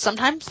proven,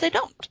 sometimes they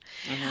don't.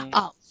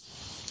 Mm-hmm.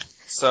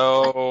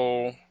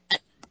 So...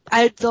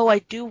 Though I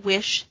do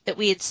wish that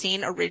we had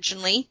seen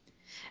originally,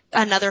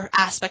 another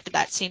aspect of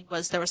that scene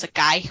was there was a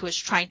guy who was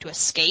trying to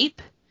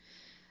escape.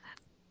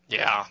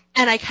 Yeah.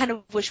 And I kind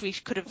of wish we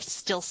could have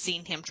still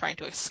seen him trying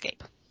to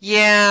escape.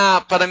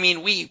 Yeah, but I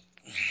mean,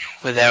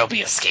 there'll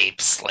be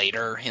escapes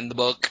later in the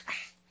book.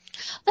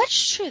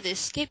 That's true. The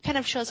escape kind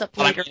of shows up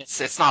later. I mean,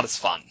 it's not as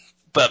fun.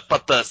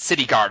 But the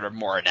city guard are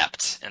more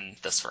inept in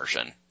this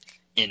version.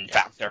 In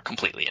fact, they're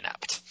completely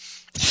inept.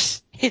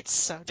 It's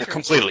so true. They're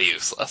completely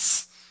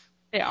useless.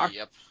 They are.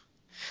 Yep.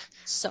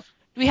 So, do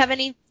we have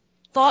any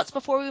thoughts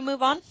before we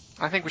move on?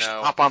 I think we should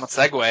hop on a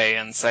segue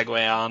and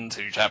segue on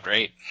to Chapter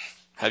 8.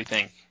 How do you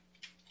think?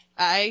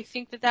 I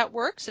think that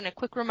works, and a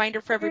quick reminder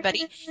for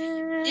everybody.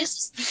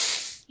 This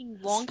is the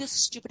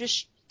longest,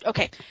 stupidest...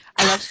 Okay,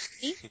 I love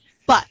Sydney,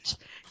 but...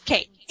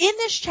 Okay, in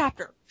this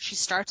chapter, she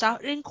starts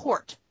out in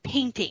court,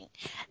 painting.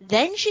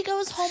 Then she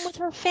goes home with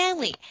her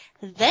family.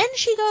 Then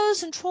she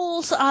goes and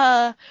trolls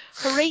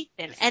Hrathen.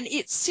 And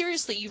it's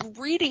seriously, you're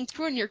reading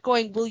through and you're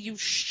going, will you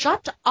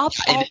shut up?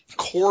 In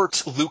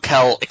court,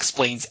 Lukel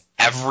explains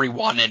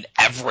everyone and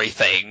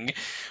everything.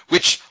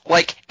 Which,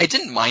 like, I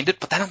didn't mind it,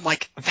 but then I'm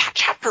like,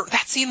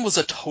 that scene was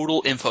a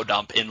total info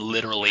dump in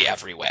literally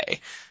every way.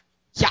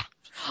 Yeah.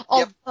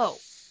 Although,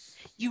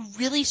 you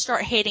really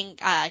start hating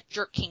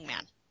Jerk King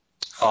Man.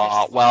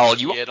 Well,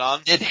 you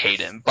did hate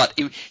him, but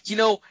you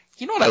know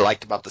what I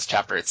liked about this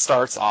chapter? It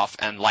starts off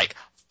and, like,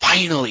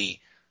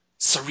 finally,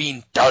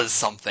 Sarene does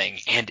something,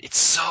 and it's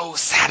so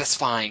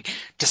satisfying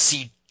to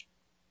see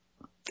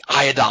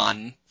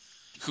Iadon,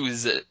 who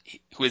is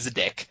a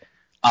dick,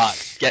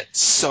 get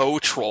so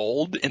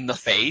trolled in the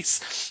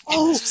face.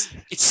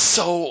 It's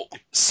so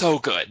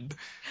good.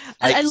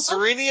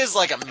 Sarene is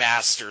like a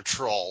master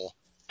troll.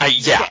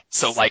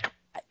 So, like,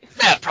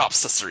 mad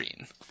props to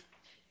Sarene.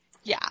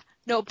 Yeah.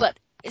 No, but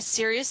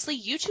seriously,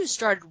 you two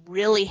started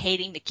really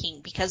hating the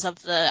king because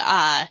of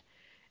the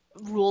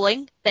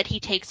ruling that he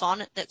takes on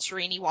that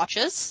Sarene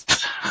watches.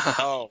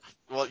 Oh,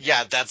 well,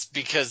 yeah, that's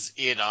because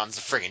Iadon's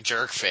a friggin'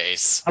 jerk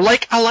face. I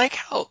like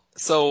how,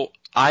 so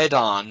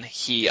Iadon,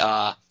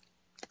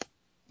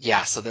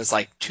 so there's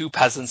like two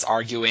peasants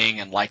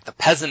arguing, and like the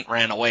peasant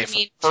ran away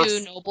from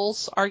two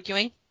nobles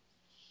arguing?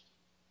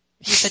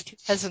 You said two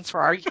peasants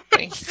were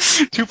arguing.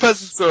 Two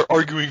peasants are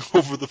arguing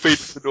over the fate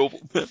of the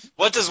nobleman.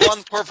 What does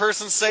one poor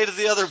person say to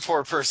the other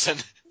poor person?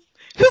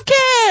 Who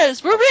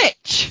cares? We're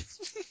rich!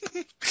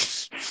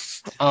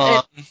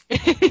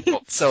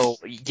 So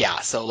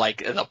like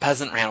the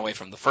peasant ran away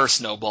from the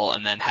first noble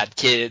and then had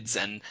kids,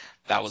 and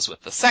that was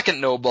with the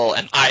second noble,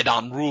 and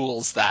Iadon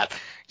rules that,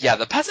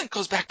 the peasant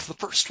goes back to the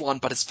first one,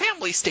 but his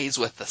family stays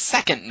with the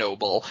second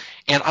noble,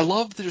 and I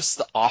love there's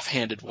the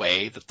offhanded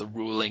way that the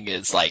ruling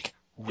is, like,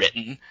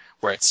 written,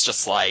 where it's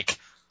just like,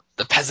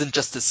 the peasant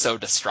just is so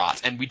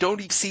distraught, and we don't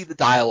even see the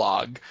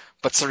dialogue,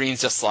 but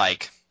Serene's just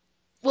like...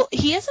 Well,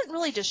 he isn't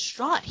really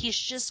distraught. He's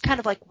just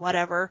kind of like,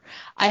 whatever,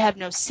 I have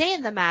no say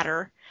in the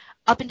matter,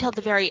 up until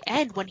the very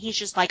end when he's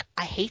just like,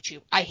 I hate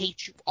you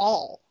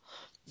all.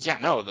 Yeah,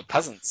 no, the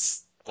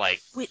peasant's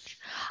like... Which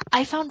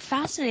I found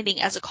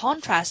fascinating as a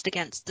contrast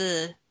against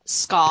the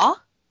Ska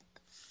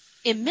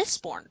in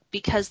Mistborn,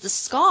 because the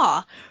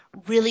Ska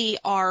really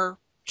are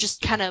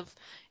just kind of,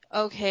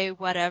 okay,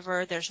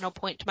 whatever, there's no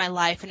point to my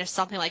life, and if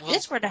something like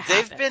this were to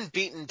happen... They've been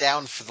beaten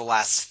down for the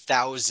last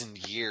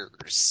 1,000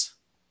 years.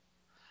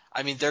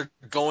 I mean, they're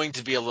going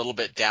to be a little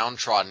bit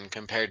downtrodden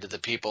compared to the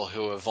people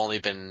who have only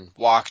been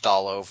walked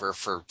all over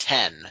for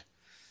 10.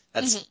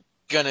 That's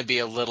going to be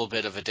a little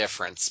bit of a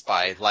difference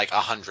by, like,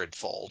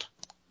 100-fold.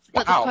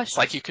 Wow, it's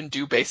like you can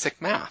do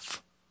basic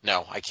math.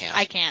 No, I can't.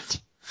 I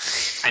can't.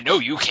 I know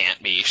you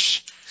can't,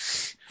 Mish.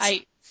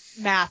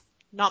 Math,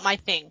 not my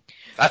thing.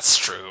 That's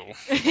true.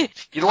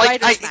 You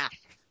like math.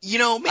 You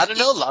know, I don't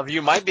know, love.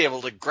 You might be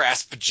able to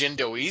grasp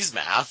Jindoese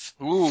math.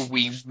 Ooh,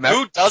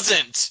 who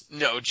doesn't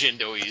know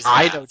Jindoese math?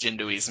 I know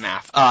Jindoese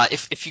math.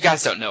 If you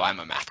guys don't know, I'm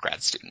a math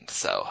grad student,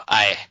 so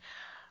I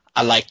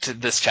liked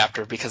this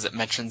chapter because it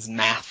mentions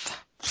math.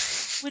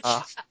 Which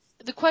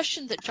the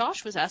question that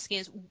Josh was asking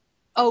is,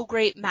 oh,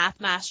 great math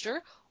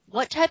master,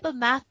 what type of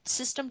math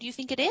system do you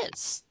think it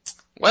is?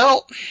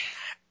 Well,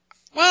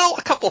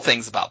 a couple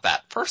things about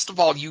that. First of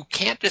all, you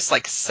can't just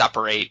like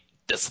separate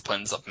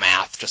disciplines of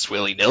math just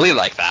willy-nilly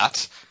like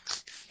that.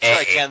 Sure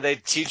I can. They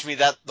teach me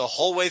that the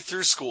whole way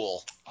through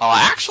school.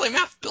 Actually,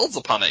 math builds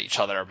upon each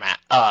other,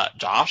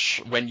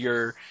 Josh. When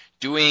you're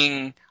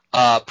doing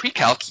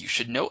pre-calc, you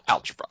should know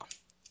algebra,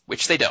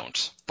 which they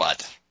don't,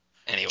 but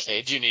anyway.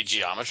 Okay, do you need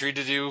geometry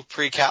to do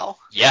pre-cal?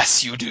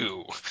 Yes, you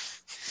do.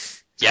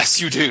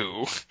 Yes, you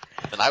do.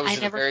 Then I was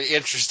in a very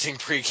interesting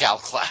pre-cal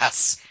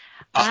class.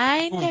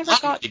 I never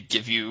got to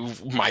give you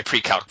my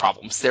pre-calc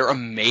problems. They're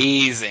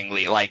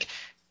amazingly, like...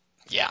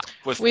 Yeah.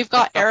 We've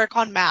got Eric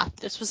on math.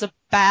 This was a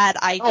bad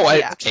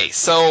idea. Okay,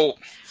 so...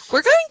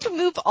 We're going to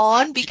move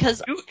on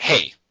because...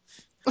 Hey,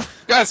 you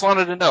guys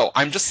wanted to know.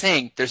 I'm just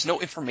saying there's no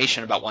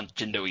information about what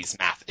Jindoese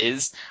math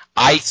is.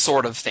 I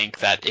sort of think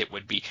that it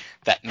would be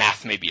that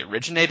math maybe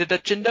originated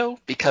at Jindo,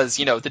 because,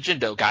 the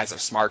Jindo guys are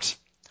smart.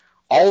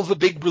 All the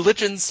big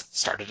religions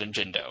started in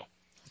Jindo.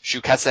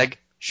 Shu Keseg,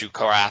 Shu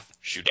Korath,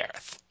 Shu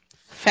Dareth.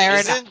 Fair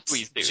enough.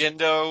 Isn't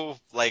Jindo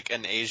like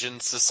an Asian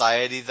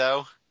society,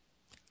 though?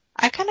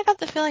 I kind of got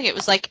the feeling it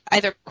was like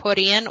either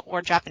Korean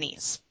or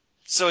Japanese.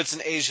 So it's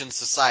an Asian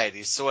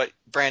society. So what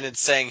Brandon's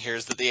saying here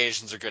is that the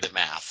Asians are good at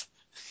math.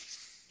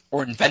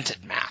 Or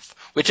invented math,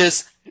 which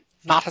is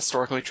not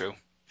historically true.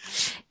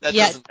 That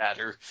doesn't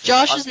matter.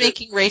 Josh is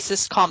making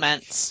racist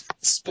comments.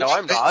 No,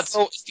 I'm not.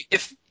 So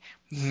if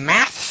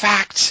math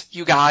fact,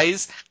 you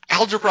guys,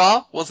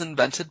 algebra was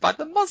invented by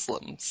the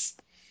Muslims.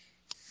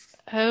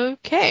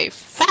 Okay,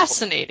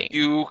 fascinating.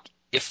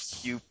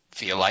 If you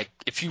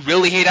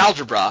really hate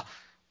algebra,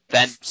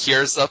 then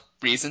here's a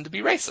reason to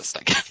be racist,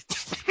 I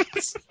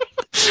guess.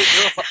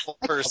 You're a whole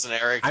person,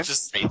 Eric. I'm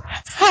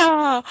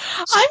going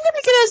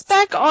to get us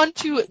back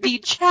onto the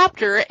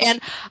chapter,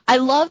 and I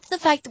loved the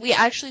fact that we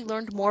actually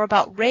learned more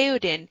about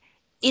Raoden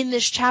in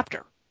this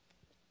chapter.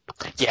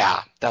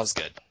 Yeah, that was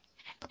good.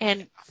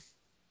 And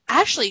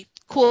actually,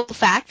 cool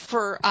fact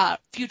for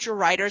future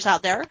writers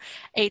out there,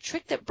 a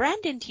trick that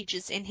Brandon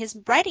teaches in his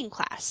writing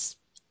class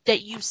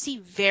that you see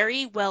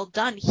very well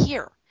done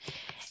here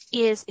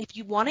is if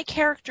you want a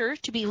character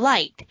to be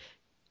liked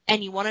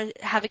and you want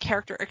to have a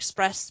character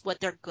express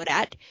what they're good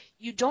at,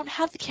 you don't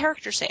have the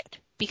character say it,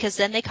 because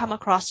then they come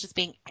across as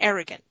being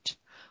arrogant.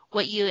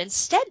 What you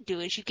instead do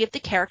is you give the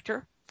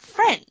character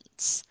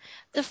friends.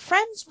 The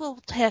friends will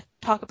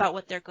talk about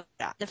what they're good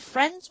at. The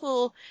friends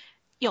will,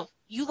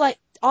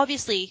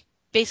 obviously,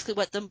 basically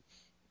what the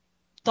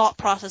thought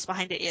process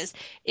behind it is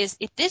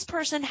if this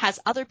person has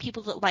other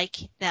people that like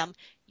them,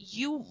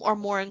 you are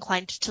more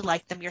inclined to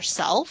like them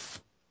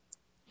yourself.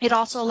 It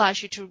also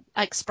allows you to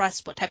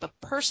express what type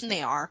of person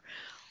they are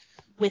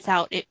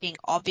without it being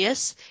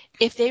obvious.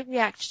 If they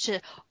react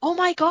to, oh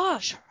my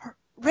gosh,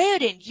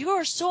 Raoden, you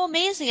are so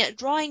amazing at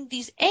drawing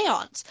these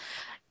aeons.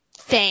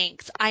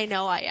 Thanks, I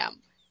know I am.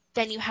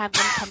 Then you have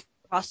them come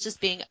across as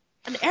being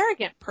an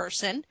arrogant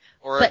person.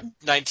 Or a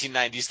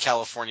 1990s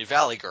California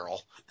Valley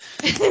girl.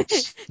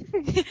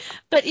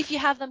 But if you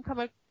have them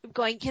come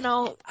going,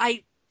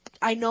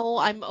 I know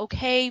I'm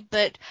okay,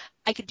 but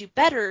I could do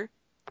better,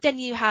 then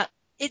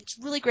it's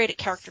really great at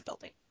character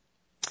building.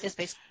 Is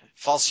basically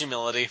false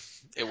humility.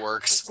 It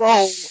works.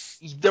 Well,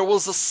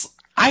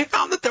 I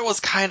found that there was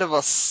kind of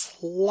a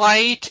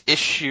slight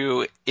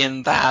issue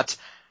in that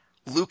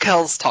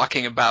Lukel's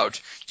talking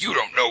about, you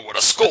don't know what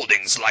a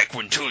scolding's like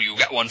until you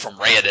get one from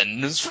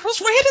Raoden. Has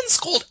Raoden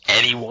scold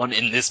anyone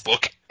in this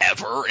book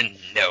ever? And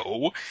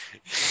no.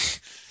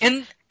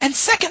 And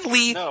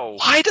secondly, no.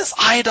 Why does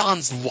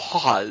Iadon's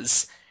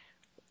laws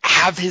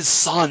have his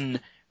son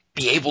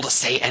be able to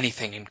say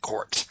anything in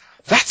court?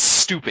 That's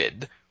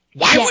stupid.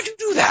 Why would you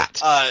do that?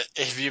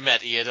 Have you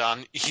met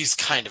Iadon? He's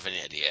kind of an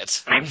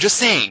idiot. I'm just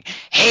saying,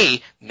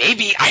 hey,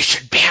 maybe I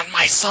should ban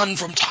my son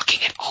from talking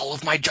at all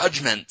of my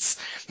judgments.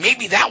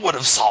 Maybe that would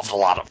have solved a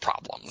lot of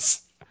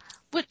problems.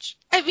 Which,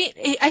 I mean,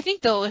 I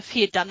think, though, if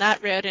he had done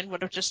that, Raoden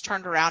would have just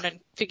turned around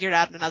and figured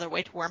out another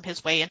way to worm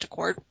his way into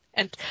court.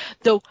 And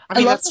though I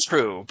mean, that's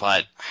true,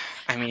 but,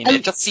 I mean,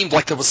 it just seemed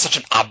like there was such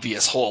an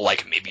obvious hole,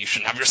 like, maybe you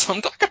shouldn't have your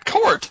son talk at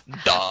court.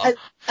 Duh.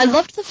 I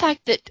loved the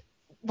fact that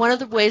one of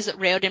the ways that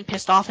Raoden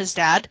pissed off his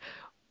dad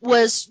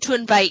was to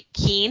invite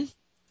Keen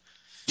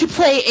to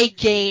play a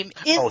game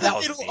in the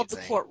middle of the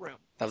courtroom.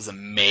 That was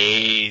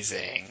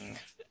amazing.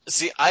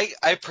 See,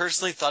 I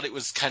personally thought it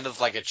was kind of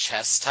like a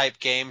chess-type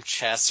game,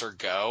 chess or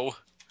Go.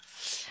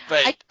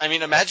 But, I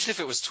mean, imagine if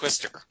it was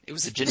Twister. It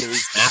was a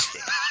Jinda's math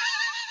game.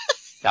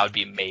 That would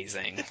be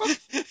amazing.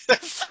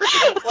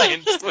 Friggin'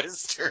 playing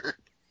Twister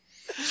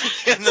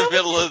in the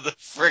middle of the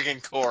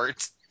friggin'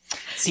 court.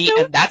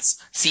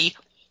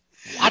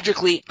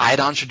 Logically,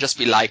 Iadon should just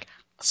be like,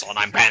 son,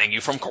 I'm banning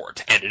you from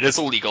court, and it is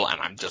illegal, and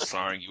I'm just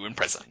throwing you in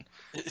prison.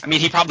 I mean,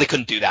 he probably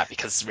couldn't do that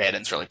because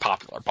Raoden's really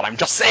popular, but I'm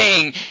just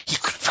saying he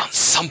could have done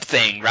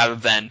something rather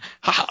than,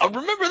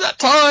 remember that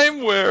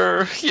time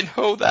where,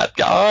 that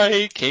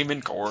guy came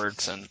in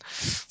court, and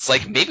it's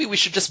like, maybe we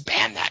should just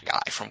ban that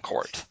guy from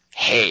court.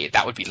 Hey,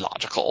 that would be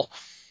logical.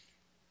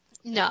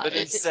 No. But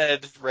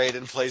instead,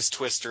 Raoden plays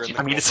Twister in the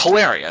court. It's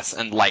hilarious,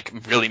 and,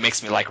 really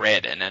makes me like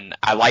Raoden, and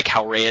I like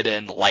how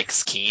Raoden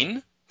likes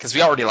Keen, because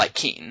we already like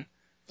Keen.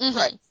 Mm-hmm.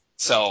 Right.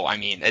 So, I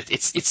mean,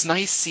 it's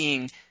nice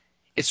seeing...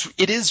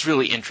 It is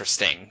really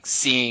interesting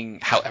seeing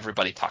how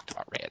everybody talked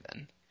about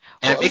Raoden.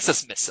 And it makes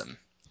us miss him.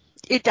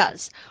 It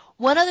does.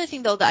 One other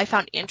thing, though, that I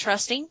found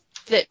interesting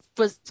that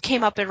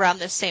came up around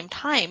this same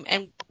time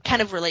and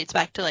kind of relates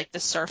back to, the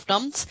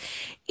serfdoms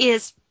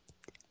is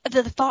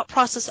the thought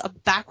process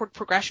of backward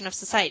progression of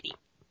society.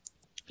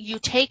 You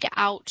take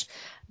out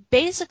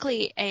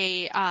basically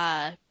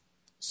a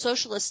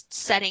socialist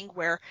setting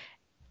where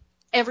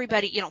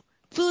everybody,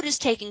 food is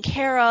taken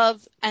care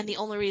of, and the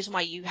only reason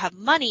why you have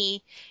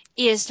money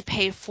is to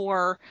pay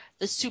for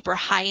the super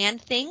high-end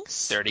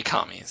things. Dirty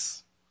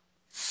commies.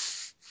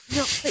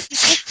 No, but you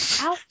take it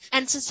out,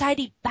 and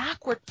society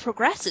backward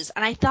progresses,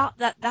 and I thought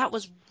that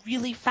was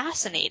really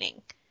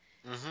fascinating.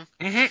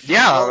 Mm-hmm. Mm-hmm.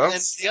 Yeah.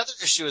 And the other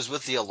issue is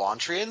with the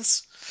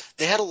Elantrians.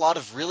 They had a lot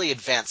of really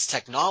advanced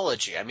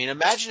technology. I mean,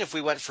 imagine if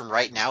we went from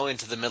right now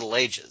into the Middle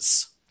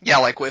Ages.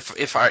 Yeah,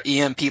 if our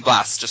EMP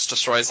blast just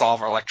destroys all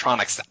of our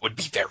electronics, that would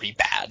be very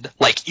bad.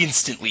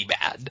 Instantly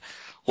bad.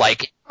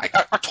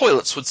 Our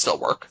toilets would still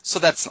work, so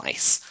that's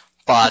nice.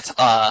 But,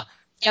 yeah,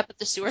 but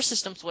the sewer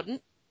systems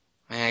wouldn't.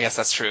 I guess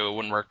that's true. It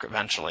wouldn't work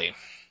eventually.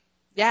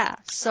 Yeah,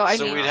 so I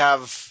mean... So we'd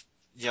have,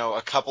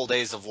 a couple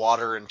days of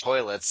water and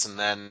toilets, and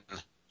then...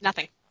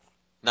 Nothing.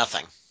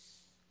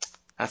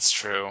 That's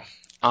true.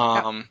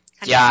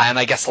 Yeah, and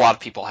I guess a lot of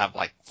people have,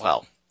 I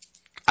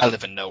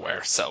live in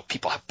nowhere, so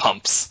people have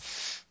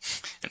pumps.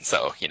 And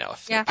so,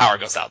 if the power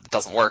goes out, it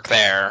doesn't work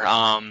there.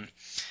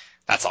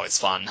 That's always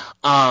fun.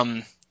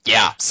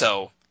 Yeah,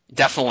 so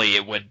definitely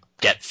it would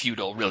get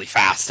feudal really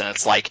fast, and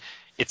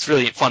it's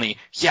really funny.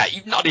 Yeah,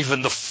 not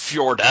even the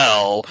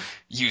Fjordell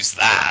use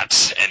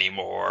that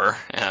anymore.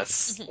 And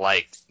it's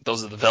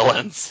those are the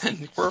villains,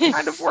 and we're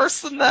kind of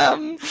worse than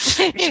them. We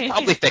should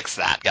probably fix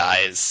that,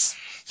 guys.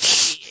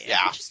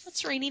 Yeah. Which is what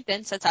Serene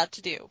then sets out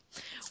to do.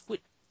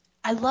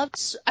 I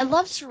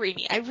love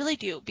Serene, I really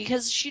do,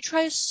 because she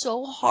tries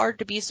so hard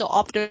to be so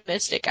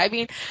optimistic. I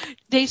mean,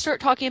 they start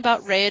talking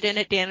about Raoden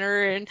at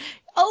dinner, and,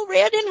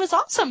 Raoden was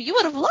awesome, you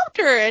would have loved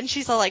her, and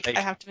she's all like,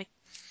 I have to make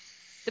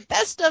the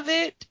best of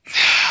it.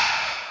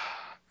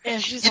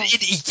 And she's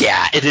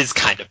it is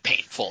kind of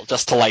painful,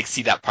 just to,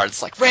 see that part.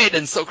 It's like,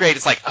 Raoden's so great,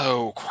 it's like,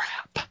 oh,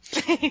 crap.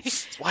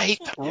 Right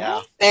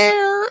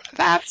there,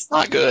 that's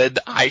not good,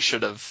 I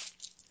should have...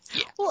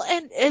 Yeah. Well,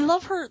 and I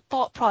love her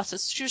thought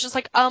process. She was just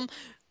like,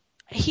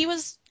 he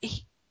was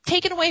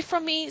taken away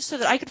from me so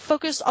that I could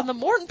focus on the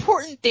more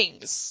important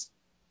things.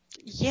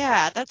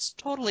 Yeah, that's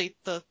totally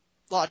the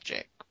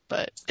logic,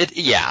 but...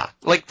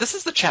 this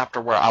is the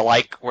chapter where I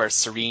like where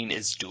Serene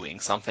is doing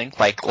something.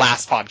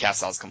 Last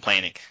podcast I was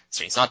complaining,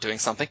 Serene's not doing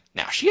something.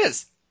 Now she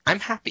is. I'm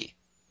happy.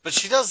 But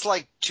she does,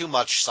 too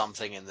much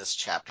something in this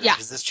chapter. Yeah.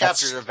 Because this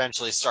chapter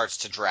eventually starts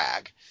to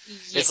drag.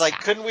 Yeah. It's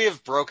couldn't we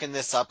have broken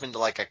this up into,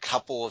 a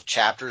couple of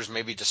chapters,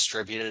 maybe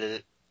distributed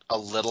it a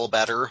little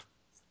better?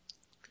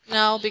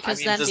 No,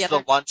 because then does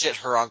the lunch at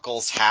her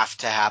uncle's have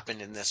to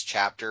happen in this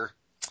chapter?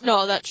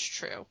 No, that's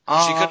true.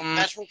 She could have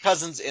met her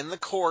cousins in the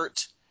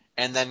court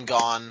and then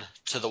gone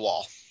to the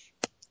wall.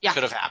 Yeah.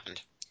 Could have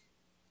happened.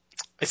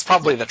 It's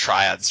probably the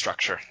triad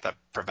structure that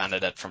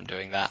prevented it from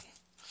doing that.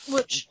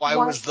 Why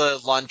was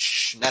the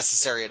lunch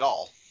necessary at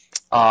all?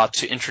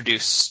 To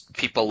introduce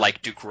people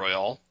like Duke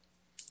Royal.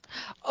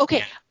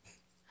 Okay.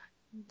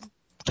 Yeah.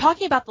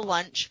 Talking about the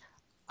lunch,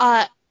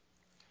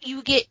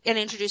 you get in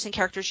introducing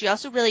characters. You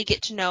also really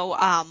get to know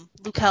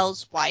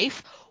Lukel's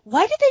wife.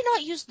 Why did they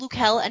not use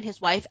Lukel and his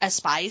wife as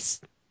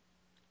spies?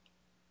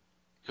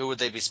 Who would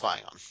they be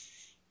spying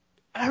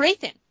on?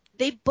 Hrathen.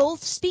 They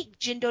both speak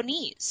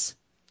Jindoese.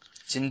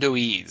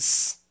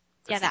 Jindoese.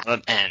 Yeah, There's not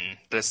an N.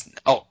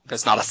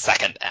 There's not a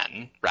second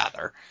N,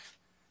 rather.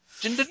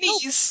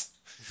 Jindoese.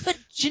 No, but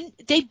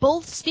they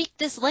both speak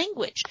this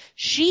language.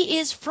 She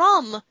is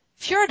from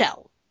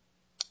Fjordell.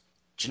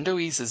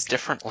 Jindoese is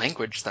different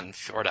language than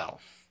Fjordell.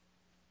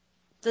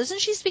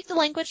 Doesn't she speak the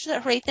language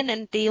that Hrathen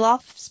and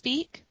Delof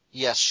speak?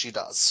 Yes, she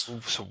does. So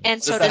what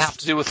does that have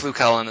to do with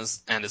Lukel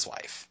and his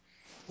wife?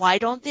 Why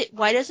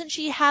doesn't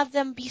she have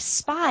them be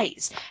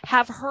spies?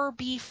 Have her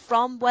be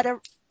from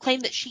whatever, claim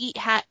that she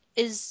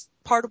is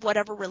part of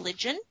whatever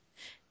religion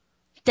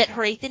that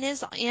Hrathen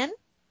is in?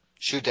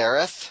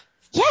 Shu-Dereth?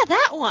 Yeah,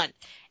 that one.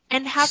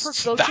 And have her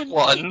go that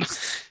one.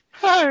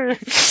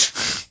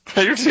 It's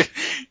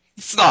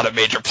not a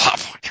major plot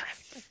point or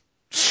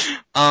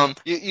anything.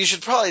 You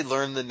should probably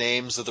learn the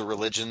names of the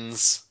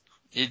religions.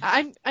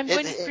 I'm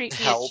going to create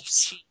me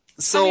helps. a cheat sheet.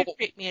 So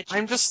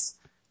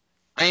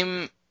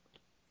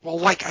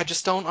I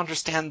just don't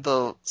understand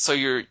so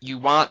you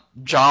want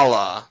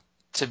Jala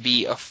to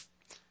be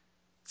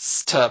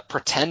to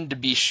pretend to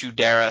be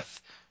Shu-Dereth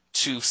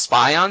to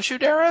spy on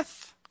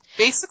Shu-Dereth,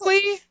 basically?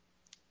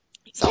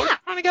 Is that what you're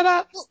trying to get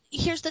at? Well,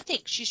 here's the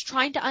thing. She's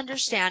trying to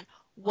understand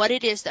what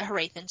it is that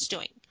Hrathen's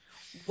doing.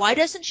 Why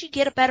doesn't she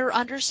get a better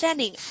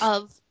understanding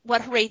of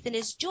what Hrathen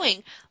is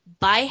doing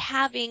by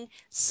having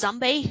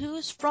somebody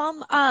who's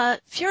from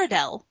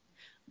Fjordell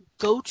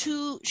go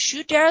to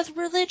Shu-Dereth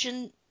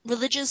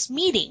religious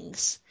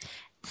meetings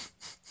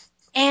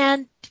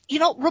and,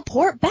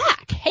 report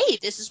back. Hey,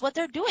 this is what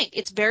they're doing.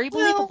 It's very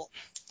believable.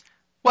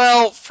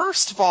 Well,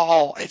 first of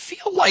all, I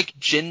feel like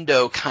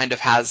Jindo kind of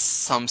has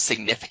some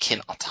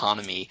significant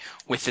autonomy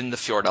within the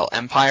Fjordell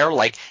Empire.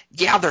 Like,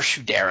 yeah, they're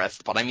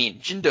Shu-Dereth, but I mean,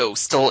 Jindo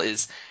still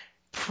is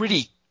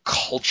pretty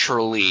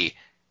culturally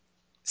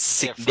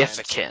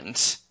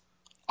significant,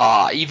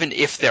 even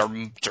if they're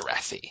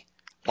Derethi.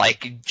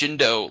 Like,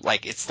 Jindo,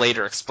 it's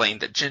later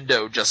explained that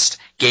Jindo just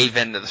gave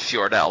in to the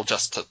Fjordell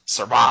just to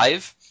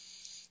survive.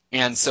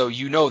 And so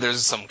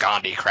there's some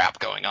Gandhi crap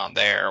going on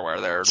there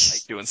where they're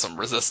doing some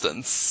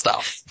resistance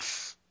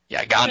stuff.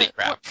 Yeah, Gandhi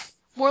crap.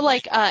 More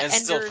like and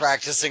Ender's... still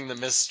practicing the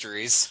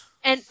mysteries.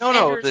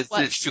 No, the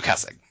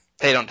Shukesig.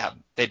 They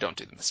don't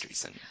do the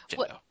mysteries in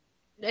Jindo.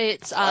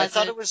 I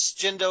thought it was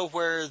Jindo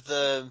where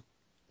the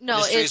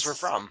mysteries were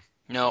from.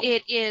 No,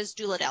 it is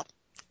Duladel.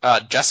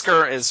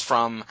 Jesker is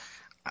from.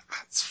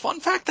 It's a fun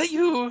fact that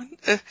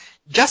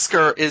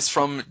Jesker is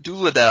from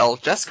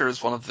Duladel. Jesker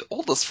is one of the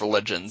oldest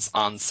religions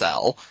on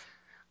Cell.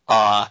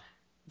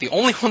 The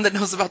only one that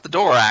knows about the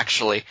door,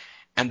 actually.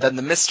 And then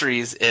the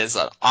mysteries is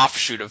an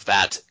offshoot of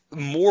that.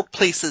 More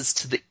places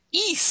to the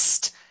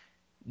east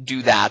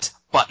do that,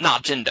 but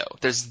not Jindo.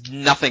 There's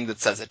nothing that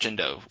says that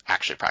Jindo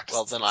actually practices.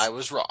 Well, then I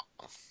was wrong.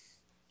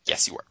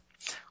 Yes, you were.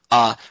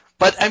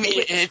 But I mean,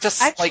 it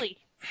just actually.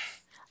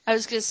 I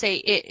was going to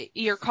say,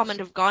 your comment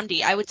of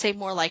Gandhi, I would say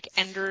more like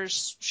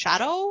Ender's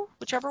Shadow,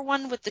 whichever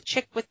one with the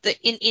chick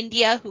in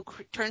India who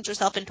turns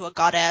herself into a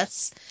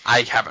goddess.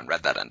 I haven't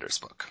read that Ender's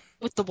book.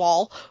 With the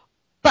wall.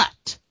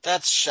 But.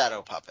 That's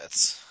Shadow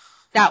Puppets.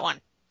 That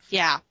one.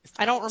 Yeah.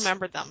 I don't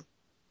remember them.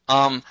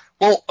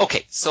 Well,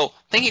 okay, so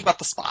thinking about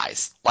the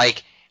spies,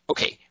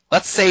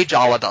 let's say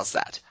Jala does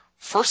that.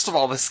 First of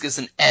all, this gives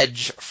an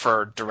edge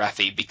for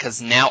Derethi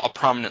because now a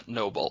prominent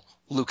noble,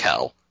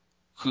 Lukel,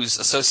 who's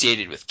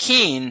associated with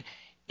Keen,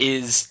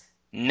 is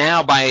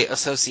now by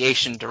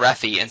association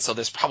Derethi, and so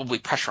there's probably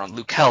pressure on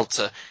Lukel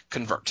to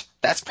convert.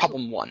 That's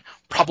problem one.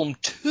 Problem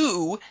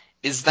two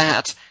is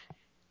that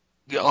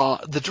the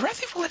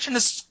Derethi religion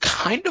is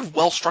kind of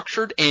well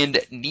structured and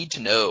need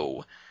to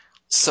know.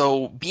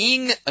 So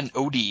being an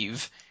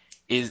Odiv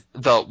is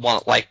the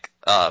one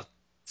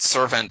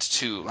servant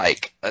to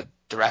a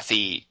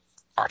Derethi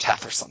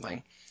Arteth or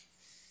something.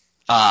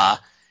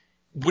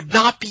 Would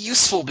not be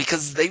useful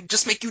because they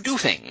just make you do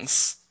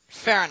things.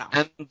 Fair enough.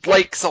 And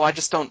so I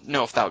just don't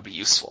know if that would be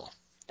useful.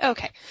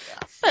 Okay.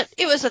 But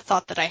it was a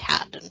thought that I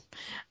had.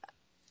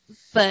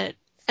 But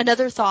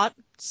another thought,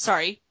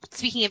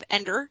 speaking of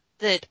Ender,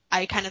 that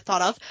I kind of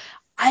thought of,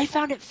 I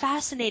found it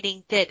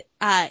fascinating that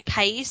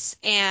Kais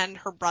and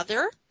her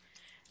brother,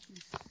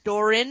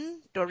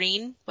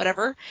 Doreen,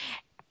 whatever,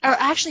 are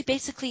actually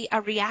basically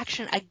a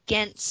reaction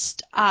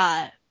against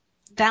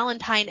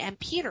Valentine and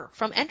Peter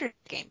from Ender's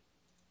Game.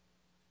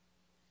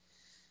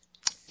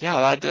 Yeah,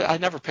 I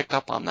never picked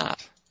up on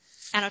that.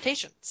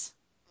 Annotations.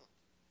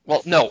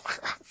 Well, no.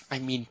 I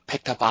mean,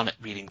 picked up on it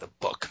reading the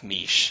book,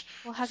 Mish.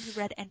 Well, have you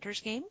read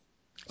Ender's Game?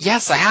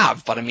 Yes, I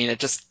have, but I mean, it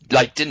just,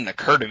 didn't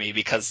occur to me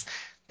because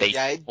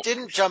Yeah, it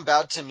didn't jump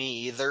out to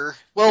me either.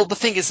 Well, the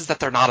thing is that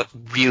they're not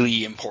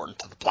really important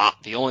to the plot.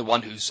 The only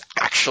one who's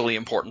actually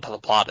important to the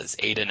plot is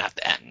Aiden at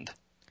the end.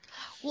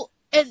 Well,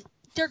 and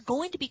they're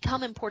going to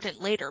become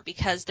important later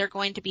because they're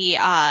going to be,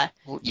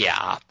 Well,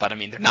 yeah, but I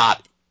mean, they're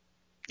not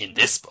in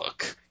this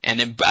book. And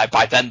then,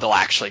 by then they'll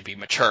actually be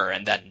mature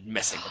and then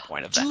missing the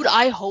point of that. Dude,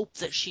 I hope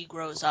that she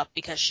grows up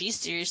because she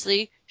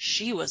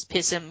was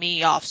pissing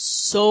me off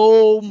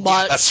so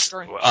much. That's,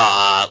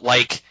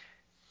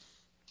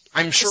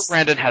 I'm sure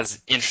Brandon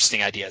has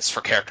interesting ideas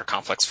for character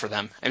conflicts for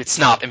them, and it's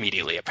not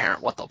immediately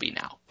apparent what they'll be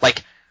now.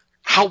 Like,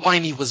 how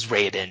whiny was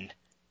Raiden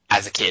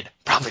as a kid?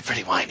 Probably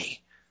pretty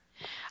whiny.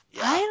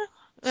 Yeah.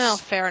 Well,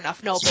 fair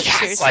enough. No, but yes,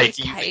 seriously, like,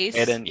 Kais.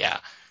 Raiden, yeah.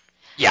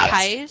 Yeah.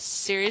 Kais,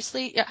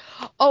 seriously? Yeah.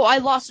 Oh, I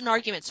lost an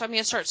argument, so I'm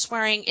going to start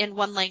swearing in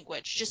one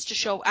language, just to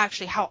show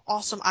actually how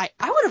awesome I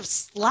would have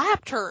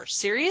slapped her.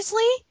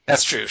 Seriously?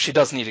 That's true. She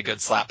does need a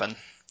good slapping.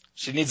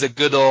 She needs a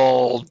good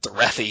old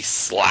Derethi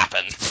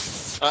slapping.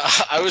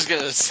 I was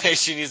going to say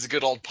she needs a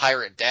good old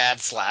pirate dad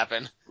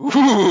slapping.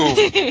 Ooh,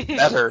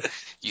 better.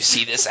 You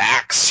see this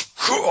axe?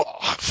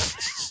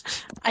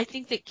 I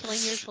think that killing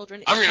your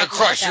children... I'm going to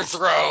crush your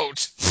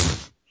throat!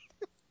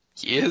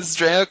 He is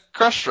Drea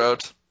Crush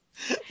Throat.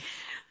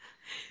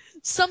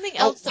 Something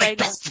else that I know...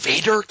 Darth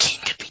Vader? King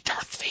could be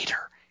Darth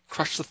Vader.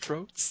 Crush the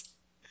throats?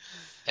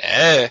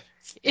 Hey.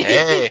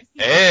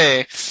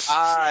 I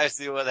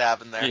see what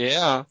happened there.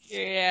 Yeah.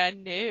 Yeah,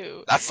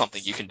 no. That's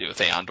something you can do with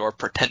Aondor.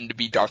 Pretend to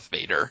be Darth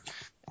Vader.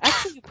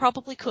 Actually, you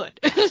probably could.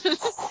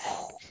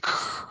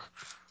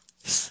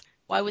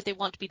 Why would they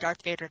want to be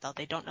Darth Vader, though?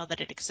 They don't know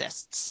that it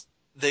exists.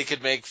 They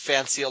could make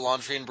fancy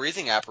laundry and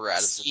breathing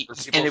apparatuses for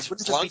people. And it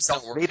wouldn't just be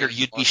Darth Vader,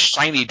 you'd be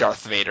shiny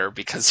Darth Vader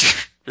because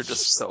you're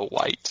just so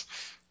white.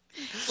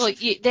 Well,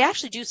 they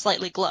actually do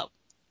slightly glow.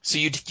 So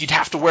you'd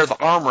have to wear the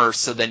armor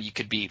so then you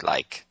could be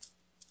like,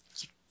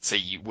 so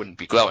you wouldn't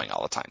be glowing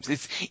all the time.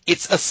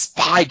 It's a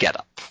spy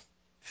getup.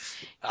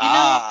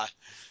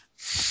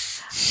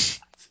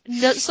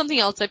 No, something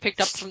else I picked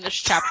up from this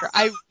chapter,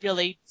 I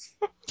really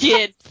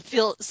did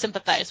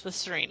sympathize with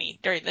Sereni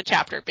during the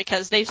chapter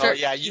because they start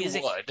you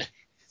would.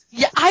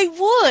 Yeah, I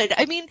would.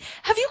 I mean,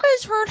 have you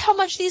guys heard how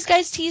much these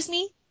guys tease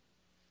me?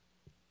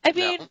 I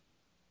mean... No,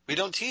 we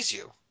don't tease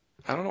you.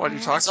 I don't know what you're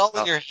talking about. It's all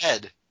in your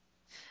head.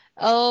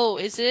 Oh,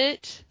 is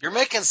it? You're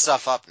making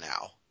stuff up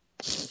now.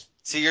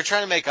 See, you're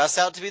trying to make us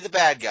out to be the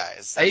bad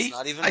guys. That's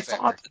not even fair. I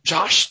thought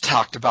Josh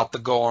talked about the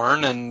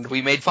Gorn and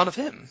we made fun of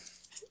him.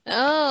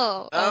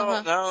 Oh.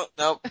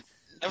 No.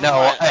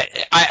 No,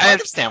 I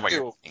understand what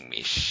you're saying,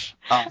 Mish.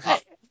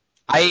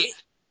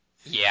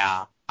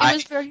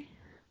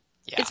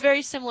 It's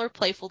very similar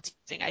playful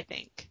teasing, I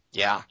think.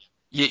 Yeah.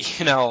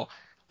 You know,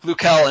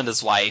 Lukel and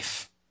his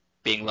wife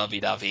being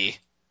lovey-dovey,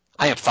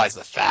 I empathize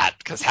with that,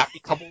 because happy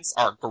couples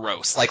are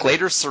gross. Like,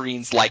 later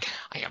Serene's like,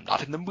 I am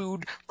not in the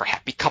mood for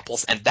happy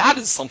couples, and that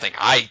is something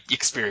I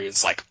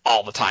experience, like,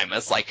 all the time.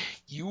 It's like,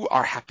 you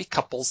are happy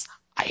couples,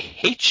 I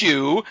hate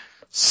you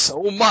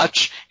so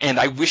much, and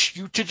I wish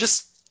you to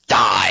just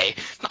die.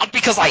 Not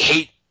because I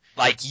hate,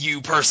 like,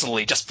 you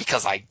personally, just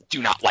because I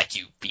do not like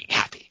you being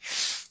happy.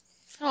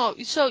 Oh,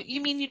 so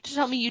you mean to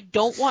tell me you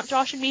don't want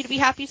Josh and me to be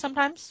happy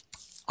sometimes?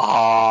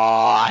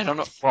 I don't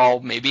know. Well,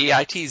 maybe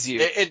I tease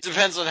you. It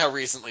depends on how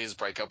recently his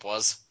breakup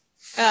was.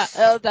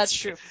 That's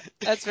true.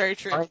 That's very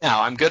true. Right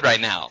now, I'm good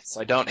right now,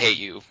 so I don't hate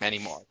you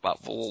anymore. But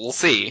we'll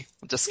see.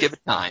 Just give it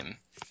time.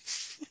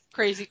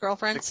 Crazy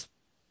girlfriends.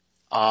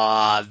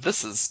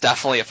 This is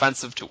definitely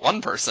offensive to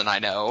one person I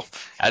know,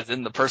 as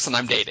in the person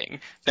I'm dating.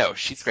 No,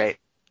 she's great.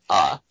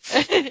 I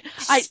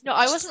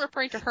wasn't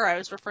referring to her. I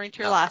was referring to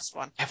your last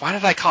one. Why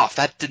did I cough?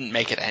 That didn't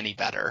make it any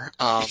better.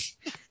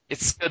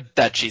 It's good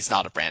that she's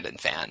not a Brandon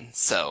fan,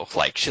 so,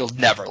 like, she'll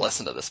never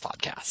listen to this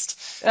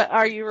podcast.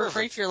 Are you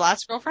referring to your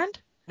last girlfriend?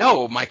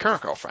 No, my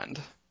current girlfriend.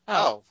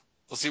 Oh.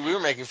 Well, see, we were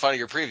making fun of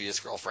your previous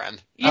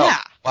girlfriend. Yeah.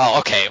 Oh, well,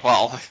 okay,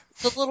 well.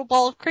 The little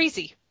ball of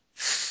crazy.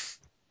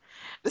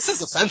 This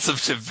is offensive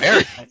to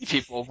very many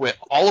people,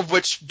 all of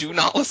which do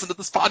not listen to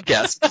this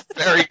podcast. It's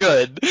very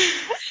good.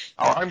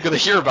 Oh, I'm going to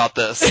hear about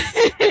this.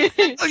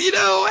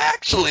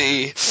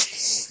 Actually.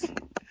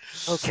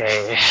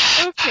 Okay.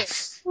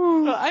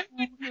 Well, I'm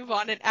going to move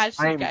on and ask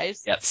you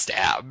guys. Get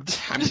stabbed.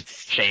 I'm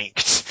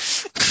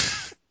shanked.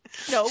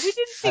 No, we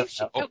didn't say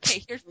shit.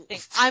 Okay, here's the thing.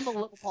 I'm a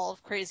little ball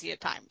of crazy at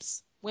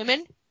times.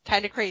 Women,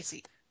 kind of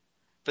crazy.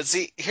 But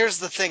see, here's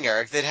the thing,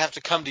 Eric. They'd have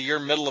to come to your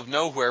middle of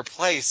nowhere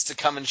place to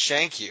come and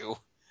shank you.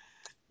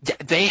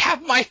 They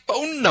have my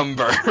phone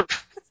number.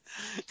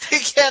 They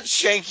can't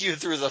shank you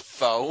through the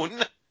phone.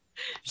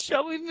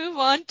 Shall we move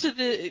on to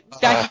the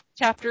back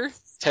chapter?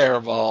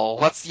 Terrible.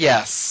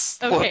 Yes.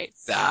 Okay.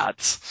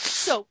 That.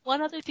 So,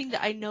 one other thing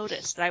that I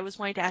noticed that I was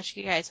wanting to ask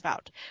you guys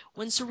about.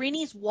 When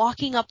Serene's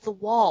walking up the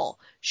wall,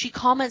 she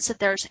comments that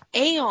there's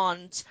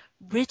aeons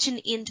written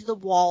into the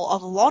wall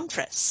of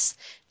Elantris.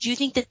 Do you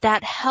think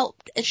that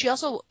helped? And she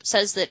also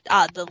says that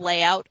the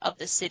layout of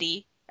the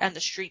city and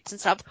the streets and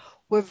stuff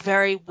were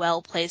very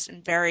well placed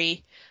and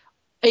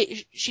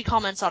she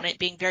comments on it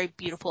being very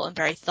beautiful and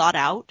very thought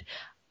out.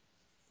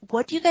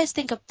 What do you guys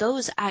think of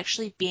those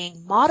actually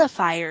being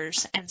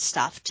modifiers and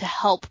stuff to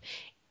help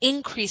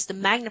increase the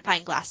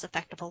magnifying glass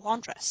effect of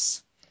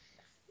Elantris?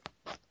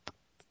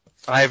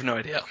 I have no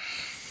idea.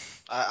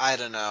 I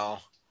don't know.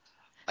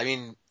 I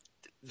mean,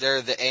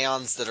 they're the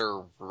aeons that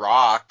are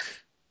rock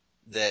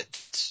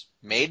that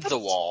made the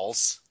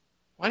walls.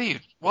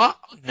 What?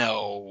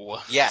 No.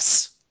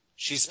 Yes.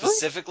 She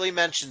specifically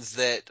mentions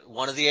that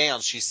one of the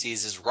aeons she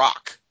sees is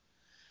rock.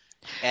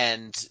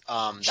 And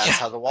that's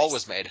how the wall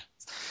was made.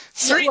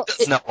 Serene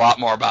does know a lot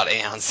more about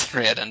Aeons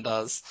than Rhiannon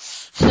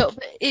does. No,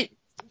 but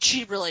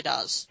she really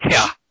does.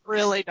 Yeah. She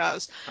really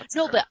does. That's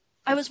no, true. But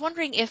I was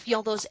wondering if,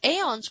 those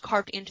Aeons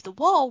carved into the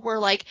wall were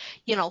like,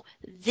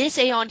 this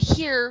Aeon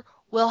here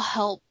will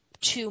help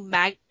to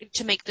make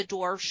the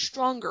door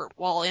stronger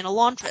while in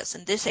Elantris,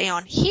 and this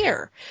Aeon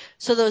here.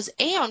 So those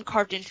Aeon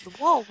carved into the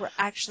wall were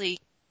actually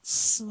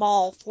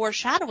small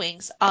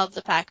foreshadowings of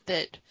the fact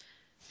that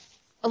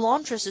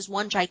Elantris is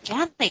one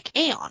gigantic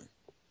Aeon.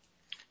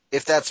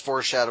 If that's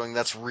foreshadowing,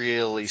 that's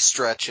really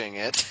stretching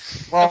it.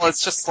 Well,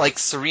 it's just like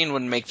Serene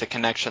wouldn't make the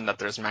connection that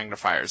there's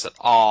magnifiers at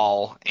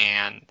all,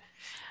 and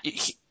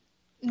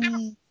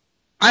I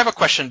have a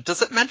question.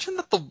 Does it mention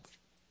that the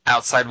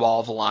outside wall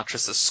of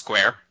Elantris is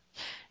square?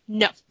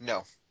 No.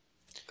 No.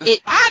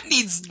 That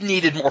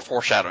needed more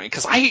foreshadowing,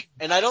 because I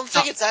don't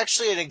think it's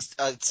actually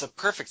it's a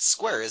perfect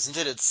square, isn't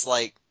it? It's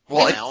like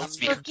round.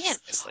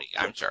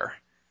 I'm sure.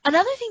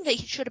 Another thing that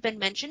should have been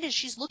mentioned is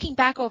she's looking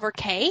back over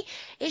Kay.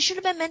 It should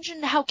have been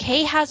mentioned how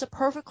Kay has a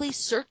perfectly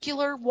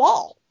circular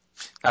wall.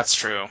 That's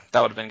true.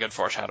 That would have been good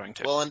foreshadowing,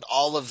 too. Well, and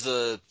all of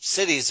the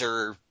cities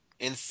are,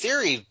 in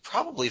theory,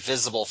 probably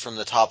visible from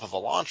the top of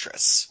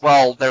Elantris.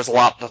 Well, there's a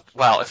lot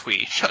if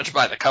we judge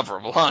by the cover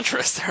of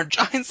Elantris, there are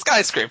giant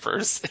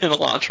skyscrapers in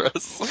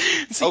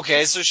Elantris.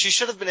 Okay, so she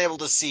should have been able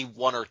to see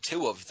one or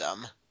two of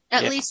them.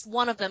 At least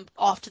one of them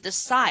off to the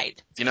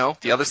side.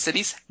 The other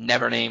cities,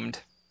 never named.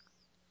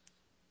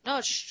 No,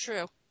 it's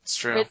true. It's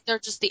true. They're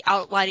just the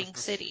outlining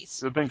cities.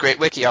 There have been great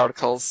wiki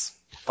articles,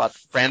 but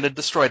Brandon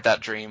destroyed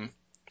that dream.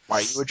 Why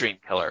are you a dream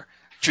killer?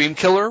 Dream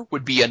Killer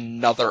would be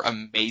another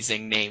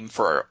amazing name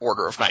for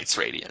Order of Knights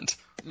Radiant.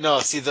 No,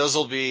 see, those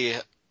will be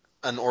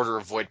an Order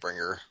of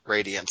Voidbringer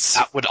Radiance.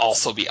 That would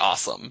also be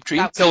awesome.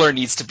 Dream Killer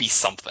needs to be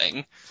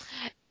something.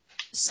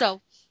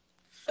 So,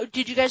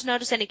 did you guys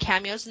notice any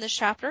cameos in this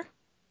chapter?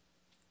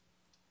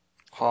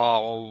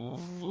 Oh,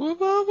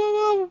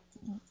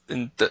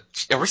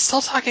 are we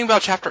still talking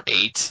about chapter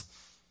 8?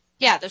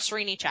 Yeah, the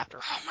Serene chapter.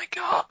 Oh my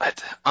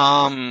god.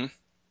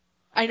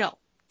 I know.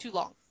 Too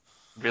long.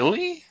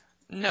 Really?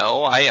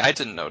 No, I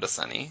didn't notice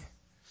any.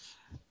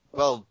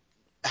 Well,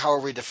 how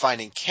are we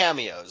defining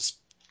cameos?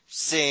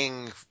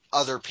 Seeing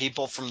other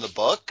people from the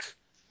book?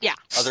 Yeah.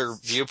 Other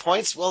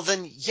viewpoints? Well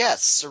then,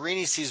 yes,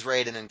 Serene sees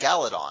Raiden and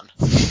Galadon.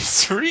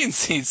 Serene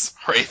sees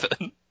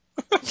Raven.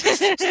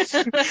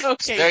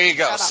 Okay. There you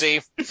go,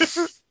 see?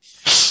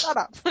 Shut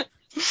up.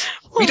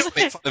 We don't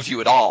make fun of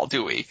you at all,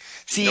 do we?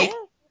 See,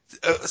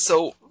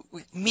 nope.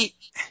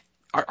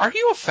 Are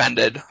you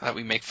offended that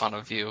we make fun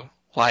of you?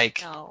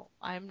 No,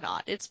 I'm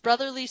not. It's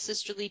brotherly,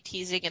 sisterly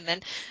teasing, and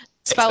then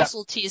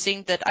spousal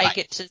teasing that I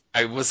get to...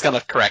 I was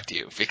gonna correct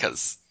you,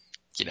 because,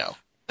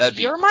 that'd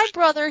be... You're my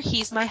brother,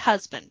 he's my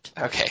husband.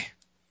 Okay.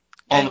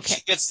 And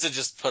she gets to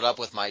just put up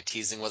with my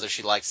teasing whether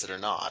she likes it or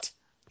not.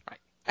 Right.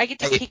 I get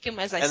to kick him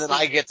as I And then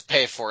I get to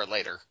pay for it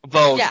later.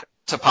 Though,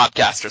 to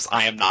podcasters,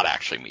 I am not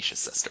actually Misha's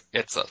sister.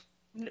 It's a...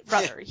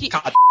 brother.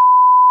 God.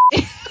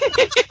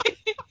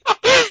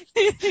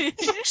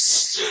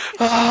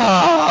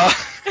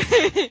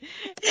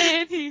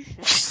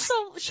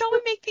 So, shall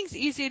we make things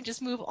easy and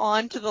just move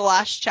on to the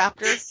last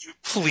chapter?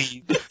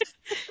 Please.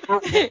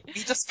 We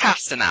just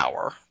passed an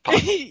hour.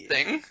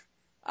 Thing.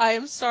 I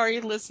am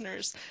sorry,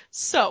 listeners.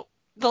 So,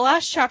 the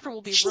last chapter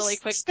will be really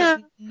quick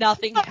because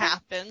nothing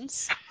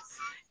happens.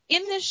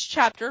 In this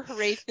chapter,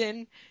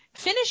 Hrathen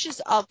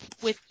finishes up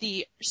with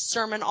the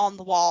Sermon on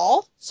the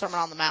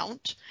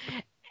Mount,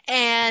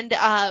 and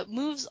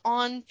moves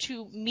on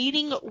to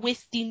meeting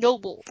with the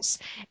nobles,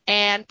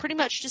 and pretty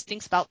much just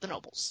thinks about the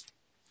nobles.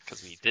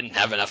 Because we didn't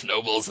have enough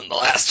nobles in the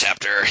last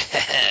chapter.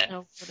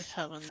 Oh, for the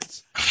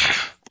heavens.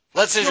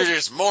 Let's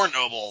introduce more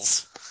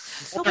nobles.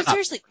 No, but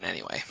seriously.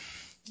 Anyway.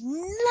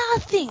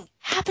 Nothing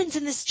happens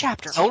in this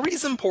chapter.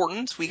 Telri's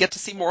important. We get to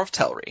see more of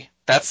Telri.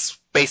 That's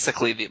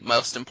basically the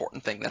most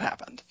important thing that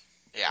happened.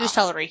 Yeah. Who's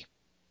Telri?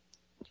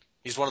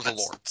 He's one of the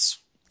lords.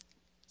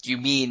 You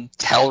mean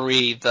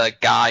Telri, the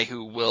guy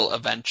who will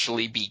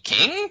eventually be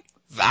king?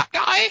 That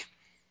guy?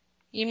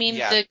 You mean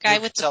the guy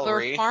with the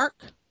birthmark?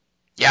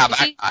 Yeah,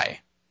 that guy.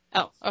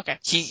 Oh, okay.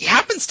 He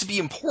happens to be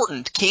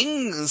important.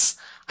 Kings,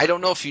 I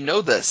don't know if you know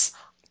this,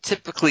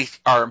 typically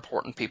are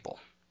important people.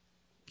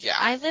 Yeah.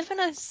 I live in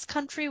a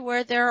country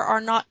where there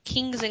are not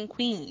kings and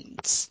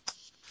queens.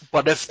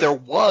 But if there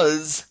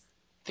was,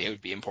 they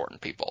would be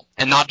important people.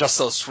 And not just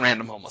those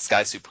random homeless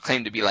guys who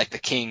proclaim to be like the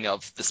king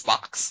of this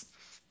box.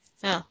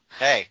 Oh.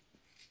 Hey.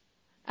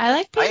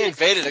 I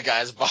invaded a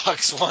guy's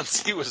box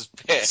once. He was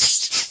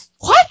pissed.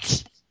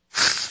 What?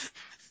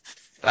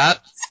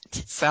 That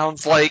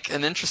sounds like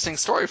an interesting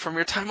story from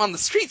your time on the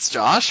streets,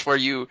 Josh, where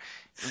you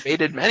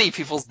invaded many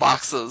people's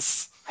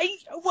boxes.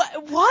 What?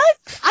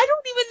 I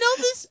don't even know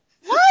this.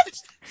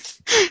 What?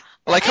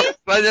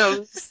 I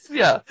know.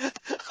 Yeah.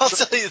 I'll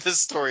tell you this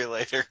story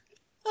later.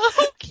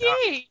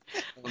 Okay.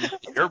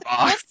 Your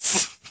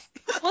box.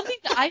 One thing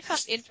that I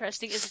found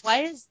interesting is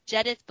why is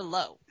Jedith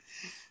below?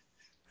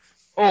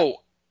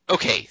 Oh,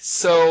 okay.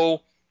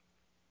 So,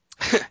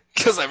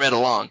 because I read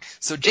along.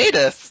 So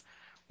Jadith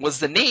was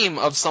the name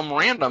of some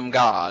random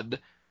god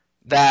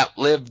that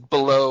lived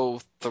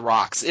below the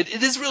rocks.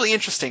 It is really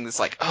interesting. It's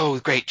like, oh,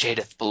 great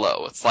Jaddeth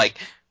below. It's like,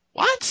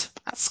 what?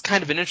 That's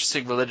kind of an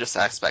interesting religious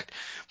aspect.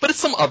 But it's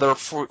some other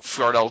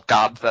Fjordell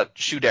god that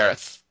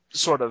Shu-Dereth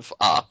sort of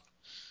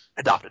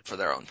adopted for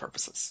their own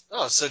purposes.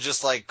 Oh, so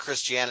just like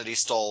Christianity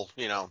stole,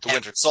 the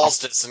winter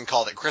solstice and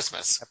called it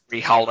Christmas.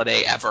 Every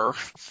holiday ever.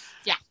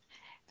 Yeah.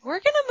 We're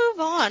gonna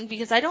move on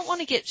because I don't want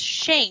to get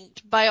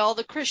shanked by all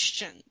the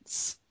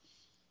Christians.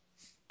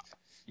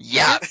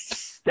 Yeah,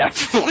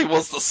 definitely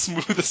was the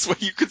smoothest way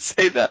you could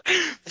say that.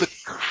 The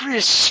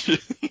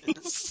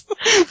Christians.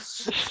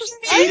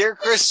 Dear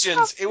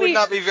Christians, it would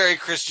not be very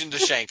Christian to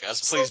shank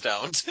us. Please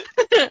don't.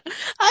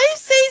 I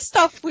say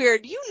stuff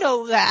weird. You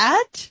know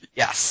that.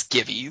 Yes,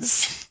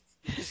 skivvies.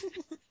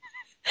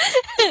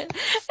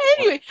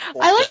 Anyway,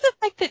 I like the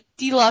fact that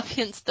Dilaf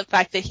hints the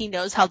fact that he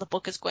knows how the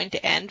book is going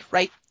to end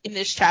right in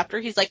this chapter.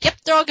 He's like, yep,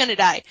 they're all going to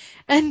die.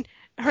 And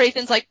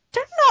Hrathen's like,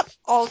 they're not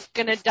all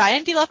going to die.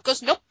 And Dilaf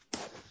goes, nope.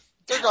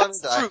 They're going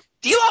to die.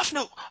 Dilaf,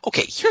 no.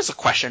 Okay, here's a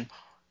question.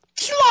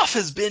 Dilaf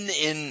has been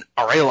in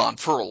Arelon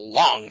for a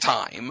long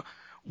time.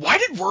 Why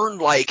did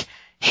Wyrn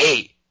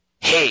hey,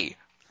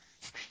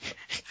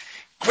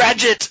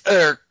 Gradget,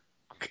 or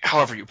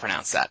however you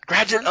pronounce that,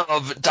 Gradget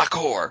of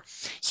Dakor,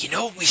 you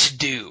know what we should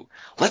do?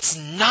 Let's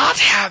not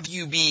have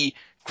you be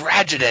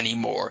Gradget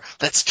anymore.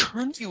 Let's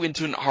turn you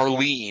into an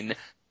Arlene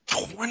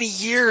 20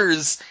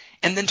 years,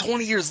 and then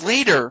 20 years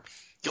later,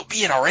 you'll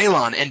be in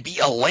Arelon and be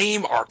a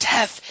lame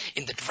Arteth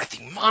in the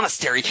Drethi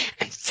Monastery,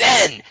 and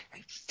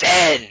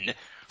then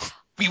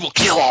we will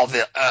kill all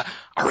the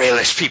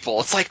Arelish people.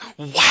 It's like,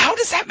 how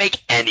does that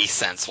make any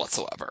sense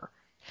whatsoever?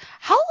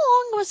 How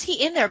long was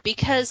he in there?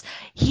 Because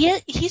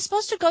he's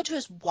supposed to go to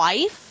his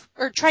wife,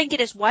 or try and get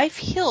his wife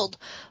healed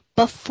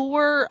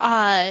before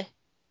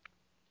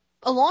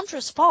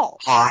Elondra's fall.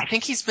 I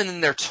think he's been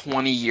in there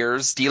 20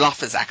 years.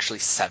 Dilaf is actually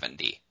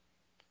 70.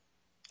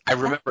 I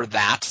remember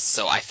that,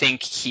 so I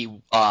think he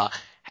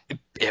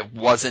it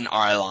was in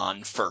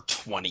Arelon for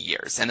 20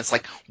 years. And it's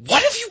like,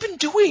 what have you been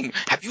doing?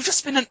 Have you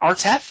just been an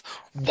Arteth?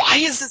 Why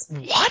is this?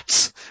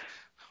 What?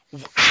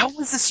 How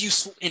is this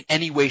useful in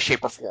any way,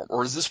 shape, or form?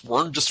 Or is this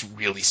Wyrn just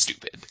really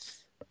stupid?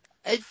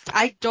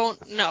 I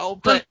don't know,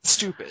 but...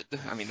 Stupid.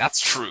 I mean, that's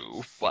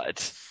true,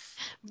 but...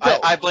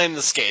 I blame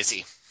the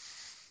Skazi.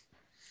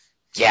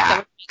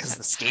 Yeah, because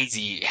the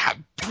Skazi have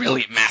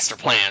brilliant master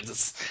plans.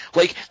 It's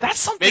like, that's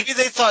something... Maybe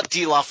they thought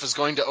Dilaf was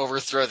going to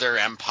overthrow their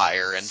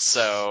empire, and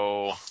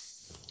so...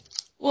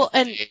 Well,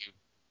 and...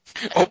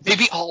 Oh,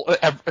 maybe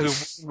everyone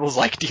was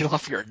like,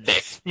 Dilaf, you're a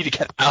dick. You need to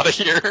get out of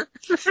here.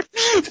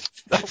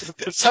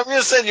 So I'm going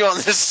to send you on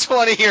this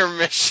 20-year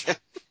mission.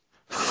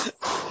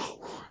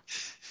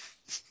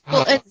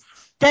 Well, and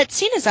that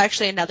scene is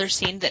actually another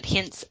scene that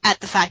hints at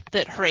the fact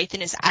that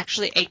Hrathen is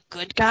actually a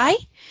good guy.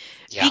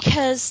 Yeah.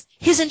 Because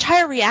his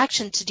entire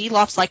reaction to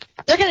Dilaf's like,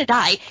 they're going to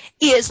die,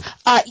 is,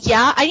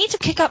 I need to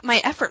kick up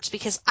my efforts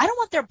because I don't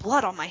want their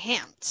blood on my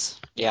hands.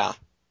 Yeah.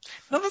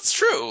 No, that's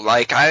true.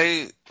 Like,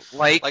 by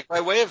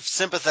way of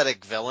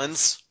sympathetic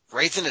villains,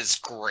 Hrathen is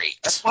great.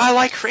 That's why I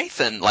like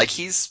Hrathen. Like,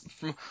 he's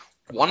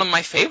one of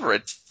my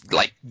favorite,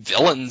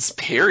 villains,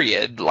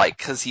 period.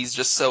 Because he's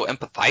just so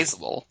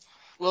empathizable.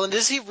 Well, and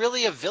is he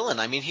really a villain?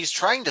 I mean, he's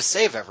trying to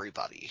save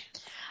everybody.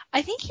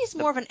 I think he's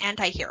more of an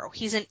anti-hero.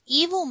 He's an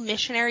evil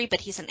missionary,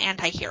 but he's an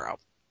anti-hero.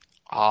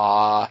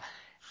 The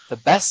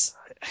best...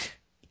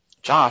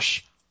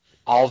 Josh...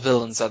 All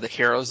villains are the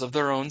heroes of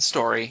their own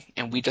story,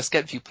 and we just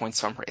get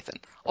viewpoints from Hrathen.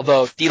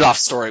 Although,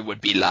 Dilaf's story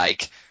would be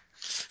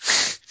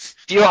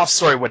Dilaf's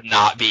story would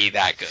not be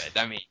that good.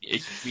 I mean,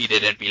 you'd read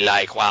it and be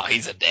like, wow,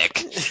 he's a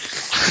dick.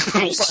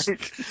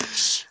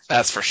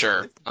 That's for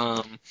sure.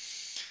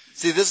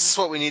 See, this is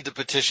what we need to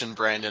petition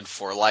Brandon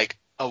for,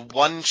 a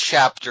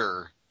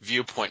one-chapter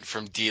viewpoint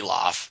from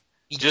Dilaf,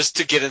 just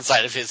to get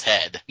inside of his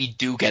head. We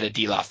do get a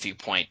Dilaf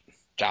viewpoint,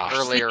 Josh.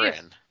 Earlier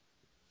in.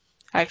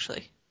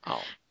 Actually.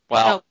 Oh.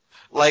 Well... No.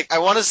 I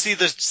want to see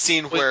the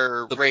scene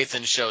where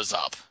Hrathen shows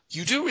up.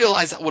 You do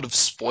realize that would have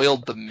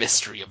spoiled the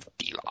mystery of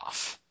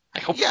Dilaf. I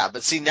hope. Yeah,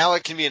 but see, now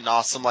it can be an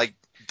awesome,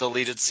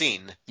 deleted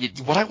scene.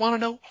 What I want to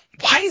know,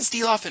 why is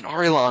Dilaf in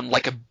Arelon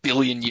a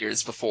billion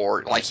years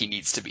before, he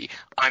needs to be?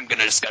 I'm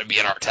just gonna be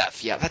an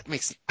Arteth. Yeah, that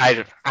makes...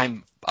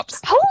 I'm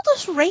upset. How old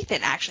is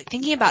Hrathen, actually,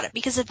 thinking about it?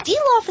 Because if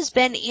Dilaf has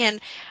been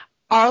in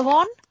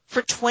Arelon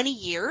for 20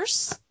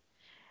 years,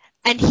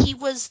 and he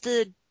was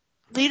the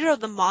leader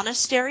of the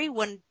monastery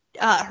when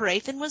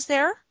Hrathen was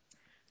there.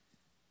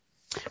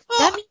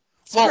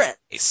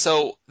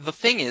 So the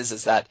thing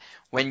is that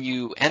when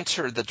you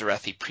enter the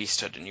Drethi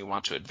priesthood and you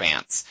want to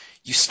advance,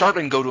 you start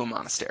and go to a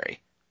monastery.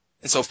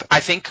 And so I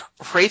think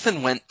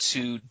Hrathen went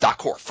to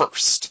Dakor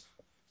first,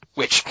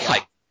 which,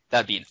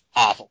 that'd be an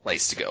awful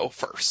place to go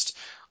first.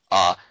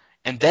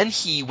 And then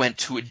he went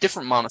to a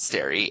different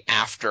monastery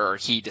after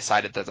he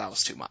decided that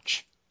was too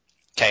much.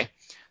 Okay?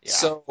 Yeah.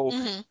 So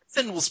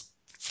Hrathen was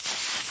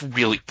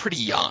really pretty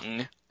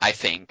young, I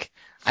think.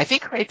 I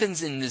think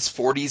Hrathen's in his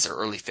 40s or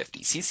early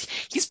 50s.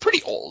 He's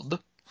pretty old.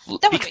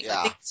 That would be,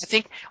 I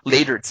think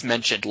later it's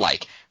mentioned,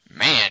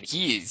 man,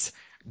 he's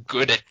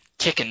good at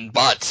kicking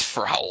butt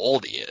for how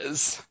old he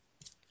is.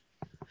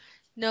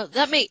 No,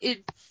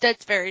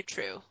 that's very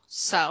true.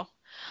 So,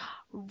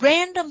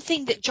 random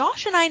thing that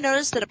Josh and I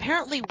noticed that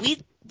apparently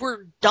we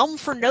were dumb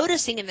for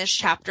noticing in this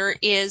chapter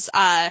is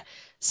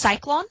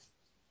Cyclone.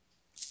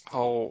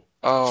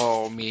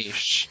 Oh,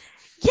 Mish.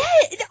 Yeah,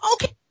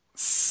 okay.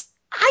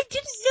 I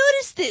didn't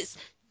notice this.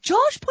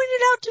 Josh pointed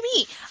it out to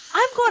me.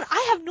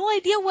 I have no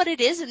idea what it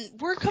is, and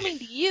we're coming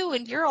to you,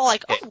 and you're all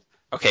like, oh.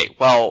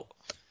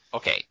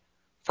 Okay.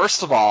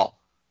 First of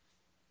all,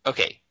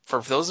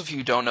 for those of you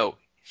who don't know,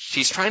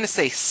 she's trying to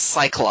say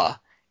Cycla,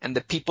 and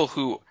the people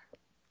who,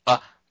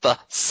 the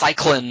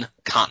Cyclone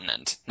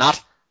continent,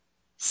 not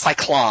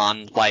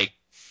Cyclone, like,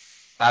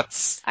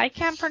 that's... I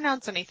can't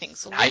pronounce anything,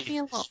 so leave me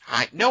alone.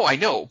 I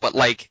know, but,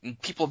 like,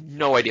 people have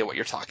no idea what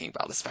you're talking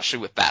about, especially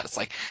with that. It's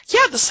like,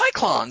 yeah, the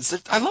Cyclones,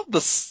 I love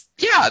this.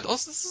 Yeah,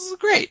 this is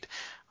great.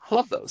 I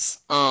love those.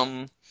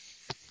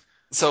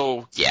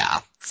 So, yeah,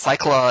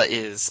 Cycla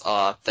is,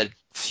 the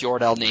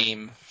Fjordell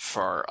name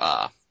for,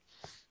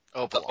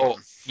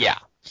 Opalon. Yeah.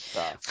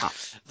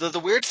 The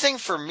weird thing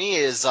for me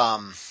is,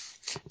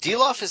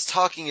 Deloff is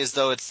talking as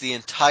though it's the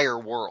entire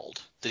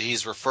world that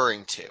he's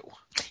referring to.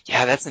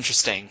 Yeah, that's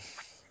interesting.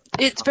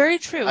 It's very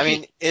true. I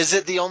mean, is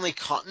it the only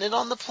continent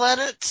on the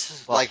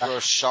planet, like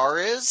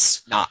Roshar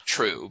is? Not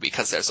true,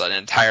 because there's an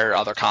entire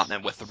other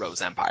continent with the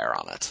Rose Empire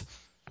on it.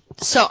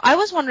 So, I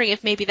was wondering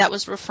if maybe that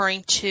was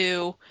referring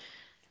to...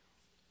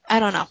 I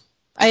don't know.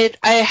 I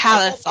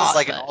had a thought. It's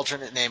like an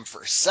alternate name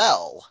for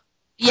Cell.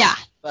 Yeah,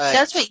 but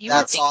that's what you were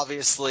thinking. That's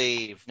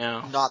obviously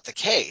not the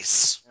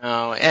case.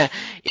 No,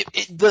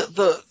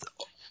 the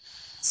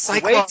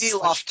way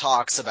Deloff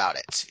talks about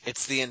it,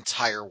 it's the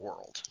entire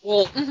world.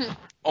 Well,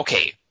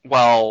 okay,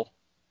 well,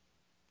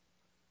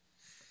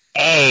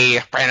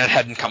 Brandon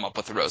hadn't come up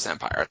with the Rose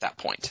Empire at that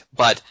point,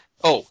 but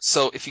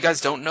so if you guys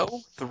don't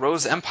know, the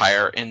Rose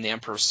Empire in the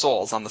Emperor's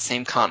Soul is on the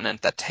same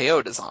continent that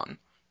Teod is on.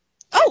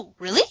 Oh,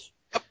 really?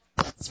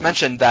 It's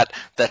mentioned that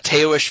the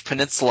Teoish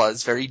Peninsula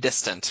is very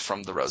distant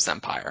from the Rose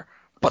Empire,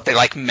 but they,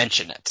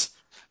 mention it.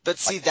 But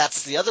see,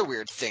 that's the other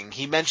weird thing.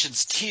 He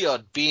mentions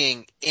Teod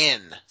being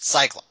in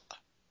Cycla.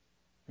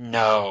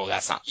 No,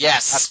 that's not.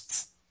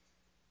 Yes.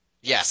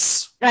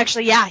 Yes.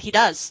 Actually, yeah, he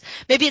does.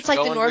 Maybe it's like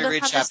Go the northern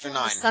hemisphere,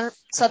 the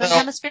southern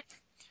hemisphere?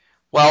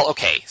 Well,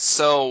 okay,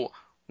 so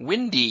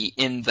Windy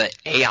in the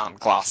Aeon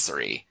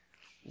Glossary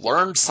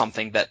learned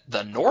something that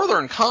the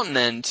northern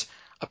continent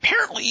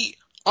apparently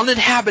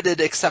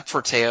uninhabited except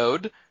for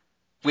Teod,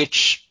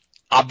 which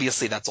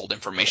obviously that's old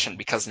information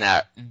because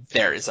now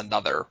there is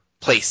another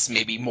place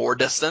maybe more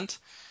distant.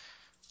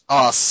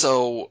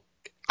 So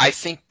I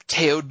think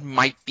Teod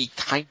might be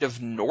kind of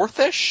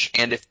northish,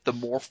 and if the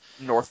more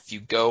north you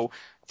go,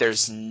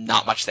 there's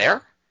not much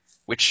there,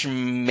 which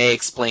may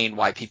explain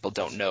why people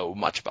don't know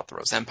much about the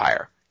Rose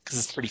Empire, because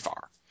it's pretty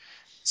far.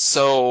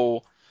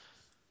 So...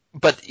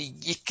 But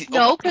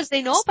no, because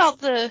they know about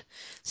the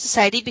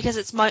society because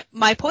it's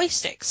my poi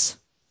sticks.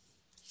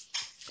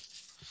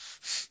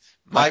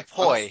 My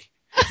poi.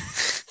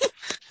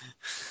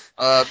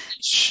 I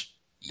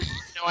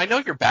know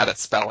you're bad at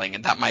spelling,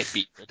 and that might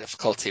be your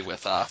difficulty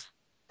with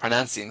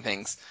pronouncing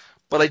things.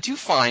 But I do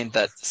find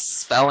that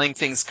spelling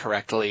things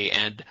correctly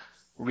and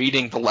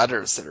reading the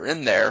letters that are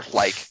in there,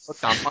 like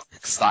hooked on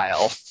Monk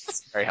style,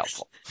 is very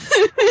helpful.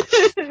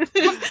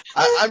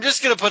 I'm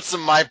just gonna put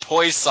some my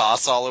poi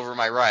sauce all over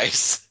my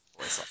rice.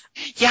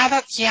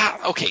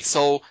 Okay,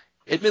 so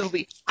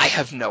admittedly, I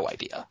have no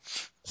idea.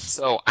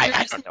 So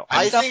I don't know.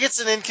 I think it's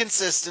an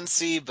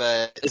inconsistency,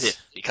 but it is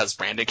because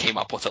Brandon came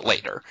up with it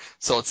later.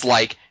 So it's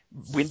like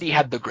Windy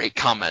had the great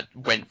comment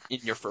when in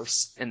the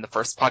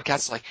first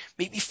podcast, like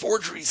maybe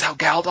forgery is how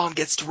Galdon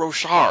gets to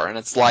Roshar, and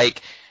it's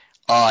like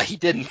he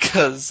didn't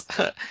because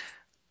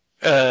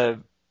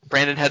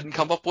Brandon hadn't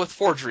come up with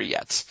forgery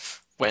yet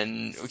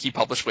when he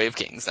published Way of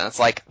Kings, and it's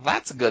like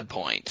that's a good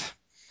point.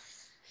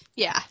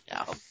 Yeah,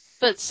 no,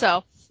 but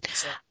so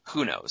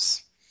who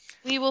knows?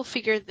 We will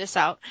figure this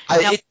out.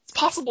 It's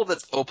possible that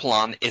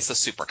Opalon is a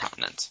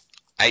supercontinent.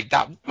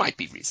 That might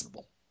be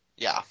reasonable.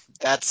 Yeah,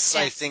 that's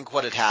I think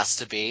what it has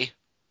to be.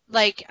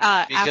 Like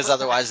because Africa.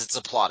 Otherwise it's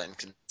a plot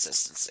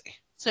inconsistency.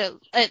 So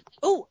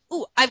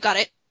I've got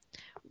it.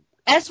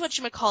 As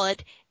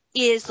whatchamacallit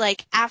is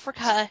like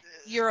Africa,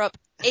 Europe,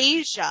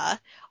 Asia,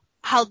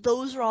 how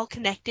those are all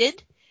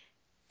connected.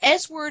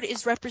 S-word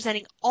is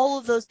representing all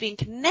of those being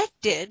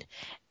connected,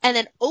 and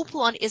then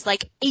Opalon is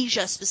like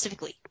Asia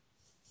specifically.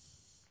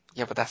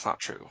 Yeah, but that's not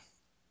true.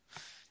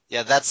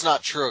 Yeah, that's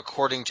not true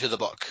according to the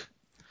book.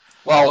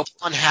 Well,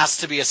 Opalon has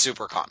to be a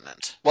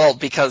supercontinent. Well,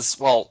 because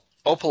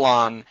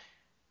Opalon,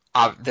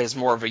 there's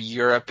more of a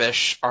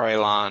Europe-ish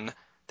Arelon,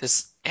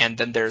 and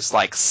then there's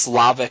like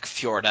Slavic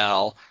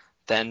Fjordell,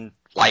 then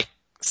like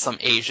some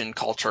Asian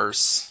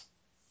cultures,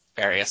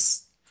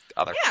 various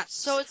other. Yeah,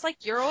 so it's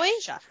like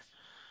Euro-Asia.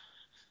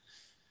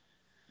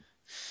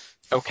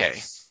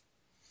 Okay.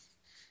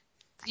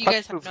 You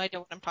guys have no idea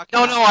what I'm talking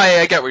about. No,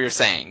 I get what you're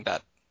saying.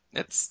 That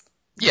it's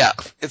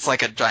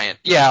like a giant.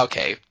 Yeah,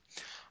 okay.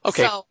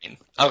 Okay. So, and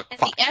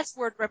the S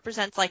word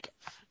represents like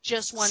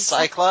just one.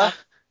 Cycla?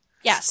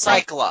 Yeah,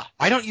 Cycla.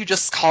 Why don't you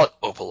just call it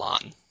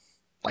Opalon,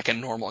 like a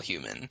normal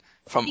human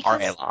from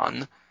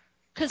Arelon?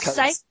 Because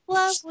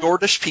Cycla...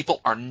 Nordish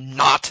people are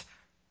not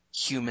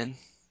human.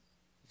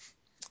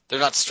 They're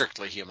not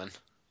strictly human.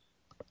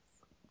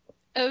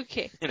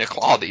 Okay.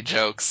 Inequality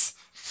jokes.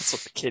 That's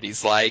what the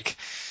kiddies like.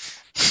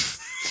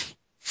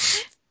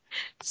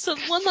 So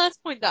one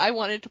last point that I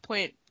wanted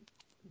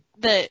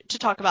to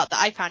talk about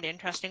that I found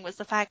interesting was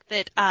the fact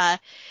that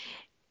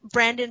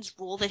Brandon's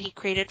rule that he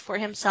created for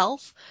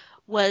himself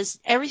was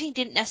everything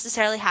didn't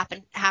necessarily have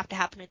to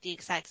happen at the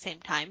exact same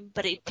time,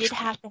 but it did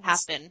have to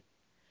happen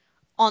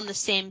on the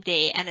same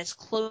day and as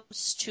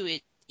close to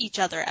each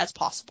other as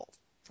possible.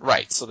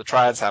 Right, so the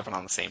triads happen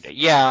on the same day.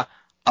 Yeah,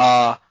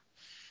 I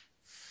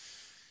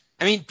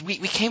mean, we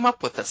came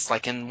up with this,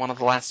 like, in one of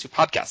the last two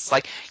podcasts.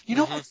 Like, you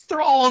know what?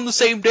 They're all on the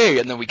same day.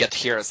 And then we get to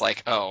hear it's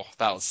like, oh,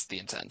 that was the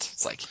intent.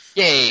 It's like,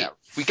 yay,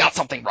 we got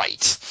something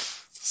right.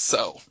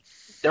 So,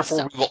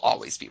 therefore, we will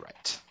always be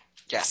right.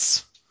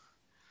 Yes.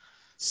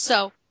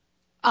 So,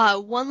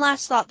 one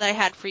last thought that I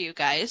had for you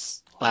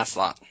guys. Last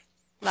thought.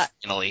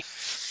 Finally.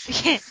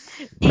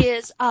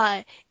 Is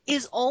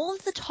all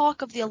of the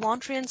talk of the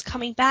Elantrians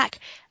coming back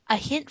a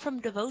hint from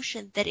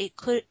Devotion that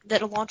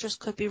Elantris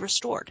could be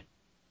restored?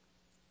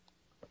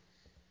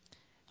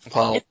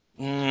 Well,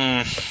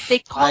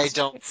 I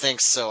don't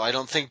think so. I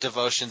don't think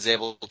Devotion's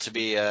able to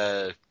be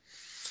a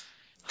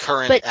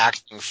current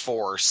acting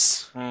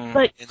force.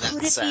 But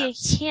could it be a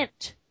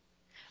hint?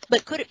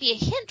 But could it be a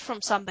hint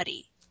from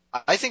somebody?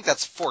 I think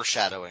that's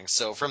foreshadowing,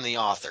 so from the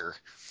author.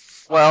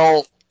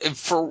 Well,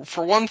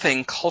 for one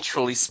thing,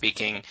 culturally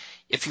speaking,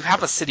 if you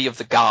have a city of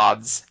the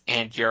gods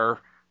and your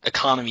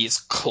economy is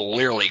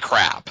clearly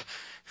crap,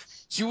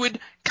 you would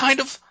kind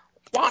of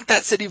want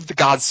that city of the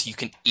gods so you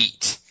can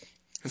eat.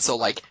 And so,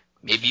 like,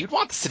 maybe you'd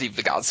want the city of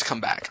the gods to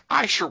come back.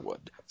 I sure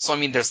would. So, I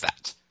mean, there's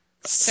that.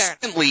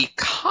 Secondly,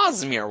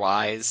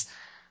 Cosmere-wise,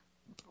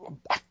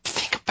 I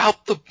think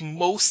about the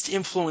most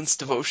influence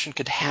Devotion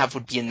could have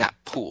would be in that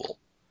pool.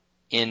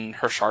 In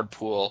her shard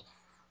pool.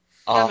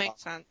 That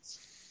makes sense.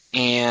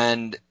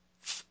 And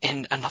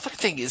another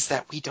thing is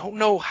that we don't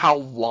know how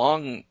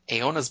long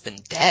Aona's been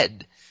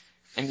dead.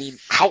 I mean,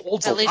 how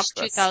old's Elantris? At least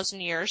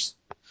 2,000 years.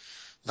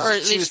 Or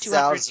at least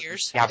 200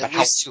 years. Yeah, but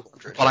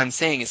what I'm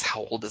saying is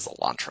how old is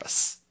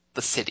Elantris,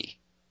 the city?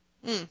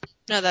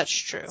 No, that's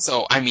true.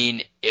 So, I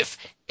mean, if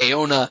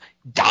Aona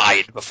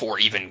died before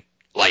even,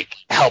 like,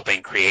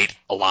 helping create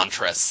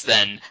Elantris,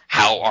 then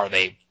how are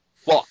they...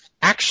 Well,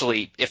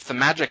 actually, if the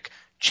magic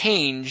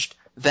changed,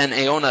 then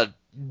Aona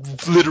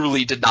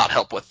literally did not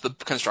help with the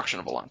construction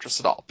of Elantris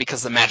at all,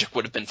 because the magic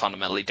would have been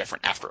fundamentally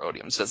different after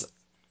Odium's visit.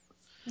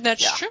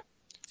 That's true.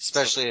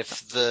 Especially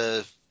if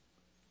the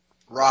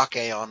rock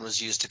Aeon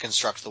was used to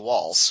construct the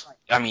walls.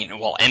 I mean,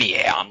 well, any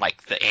Aeon,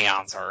 like the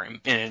Aeons are an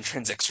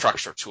intrinsic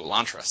structure to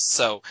Elantris,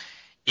 so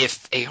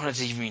if Aona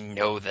didn't even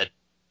know that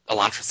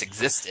Elantris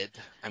existed,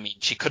 I mean,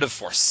 she could have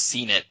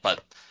foreseen it,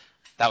 but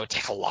that would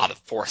take a lot of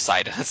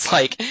foresight, and it's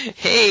like,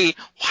 hey,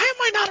 why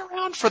am I not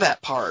around for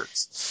that part?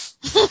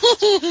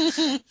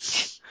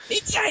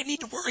 Maybe I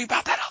need to worry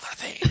about that other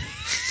thing.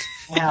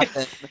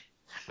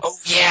 Oh,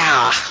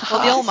 yeah.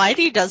 Well, the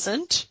Almighty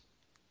doesn't.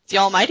 The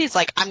Almighty's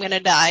like, I'm gonna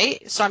die,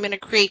 so I'm gonna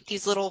create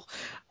these little,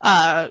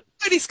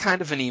 Almighty's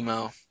kind of an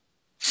emo.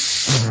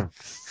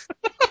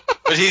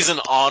 But he's an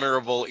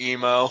honorable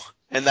emo,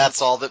 and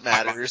that's all that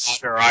matters.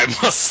 Sure, I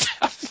must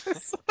have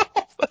this.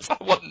 That's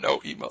not what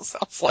no emo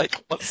sounds like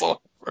whatsoever.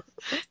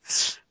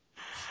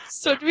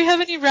 So do we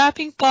have any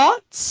wrapping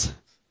thoughts?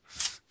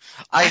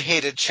 I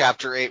hated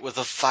Chapter 8 with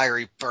a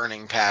fiery,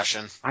 burning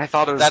passion. I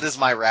thought it was... That is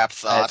my wrap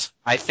thought.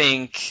 I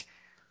think...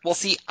 Well,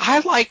 see, I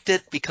liked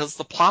it because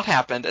the plot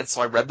happened, and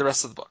so I read the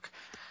rest of the book.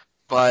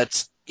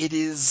 But it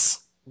is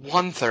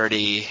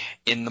 1:30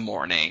 in the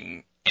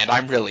morning, and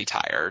I'm really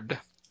tired.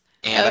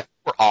 And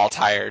we're all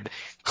tired.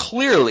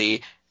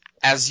 Clearly,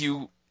 as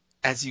you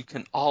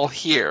can all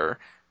hear,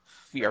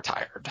 we are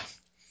tired.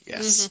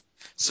 Yes. Mm-hmm.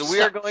 So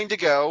we are going to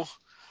go.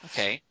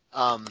 Okay.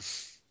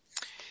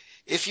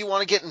 If you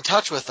want to get in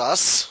touch with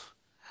us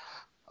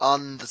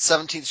on the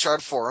 17th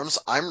Shard forums,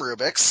 I'm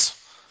Rubix.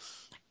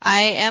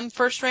 I am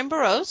First Rainbow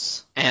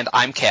Rose. And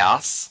I'm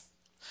Chaos.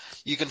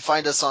 You can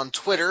find us on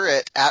Twitter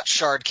at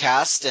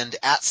 @ShardCast and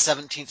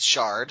 @17th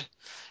Shard.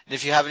 And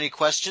if you have any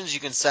questions, you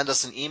can send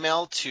us an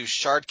email to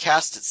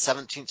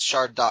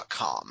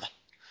shardcast@17thshard.com.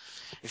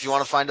 If you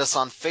want to find us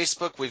on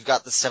Facebook, we've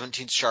got the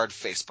 17th Shard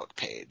Facebook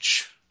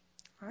page,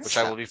 which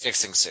I will be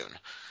fixing soon.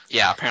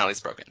 Yeah, apparently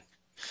it's broken.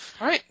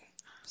 All right.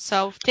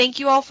 So thank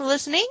you all for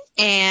listening,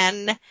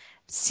 and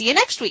see you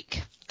next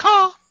week.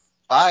 Caw.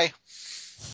 Bye.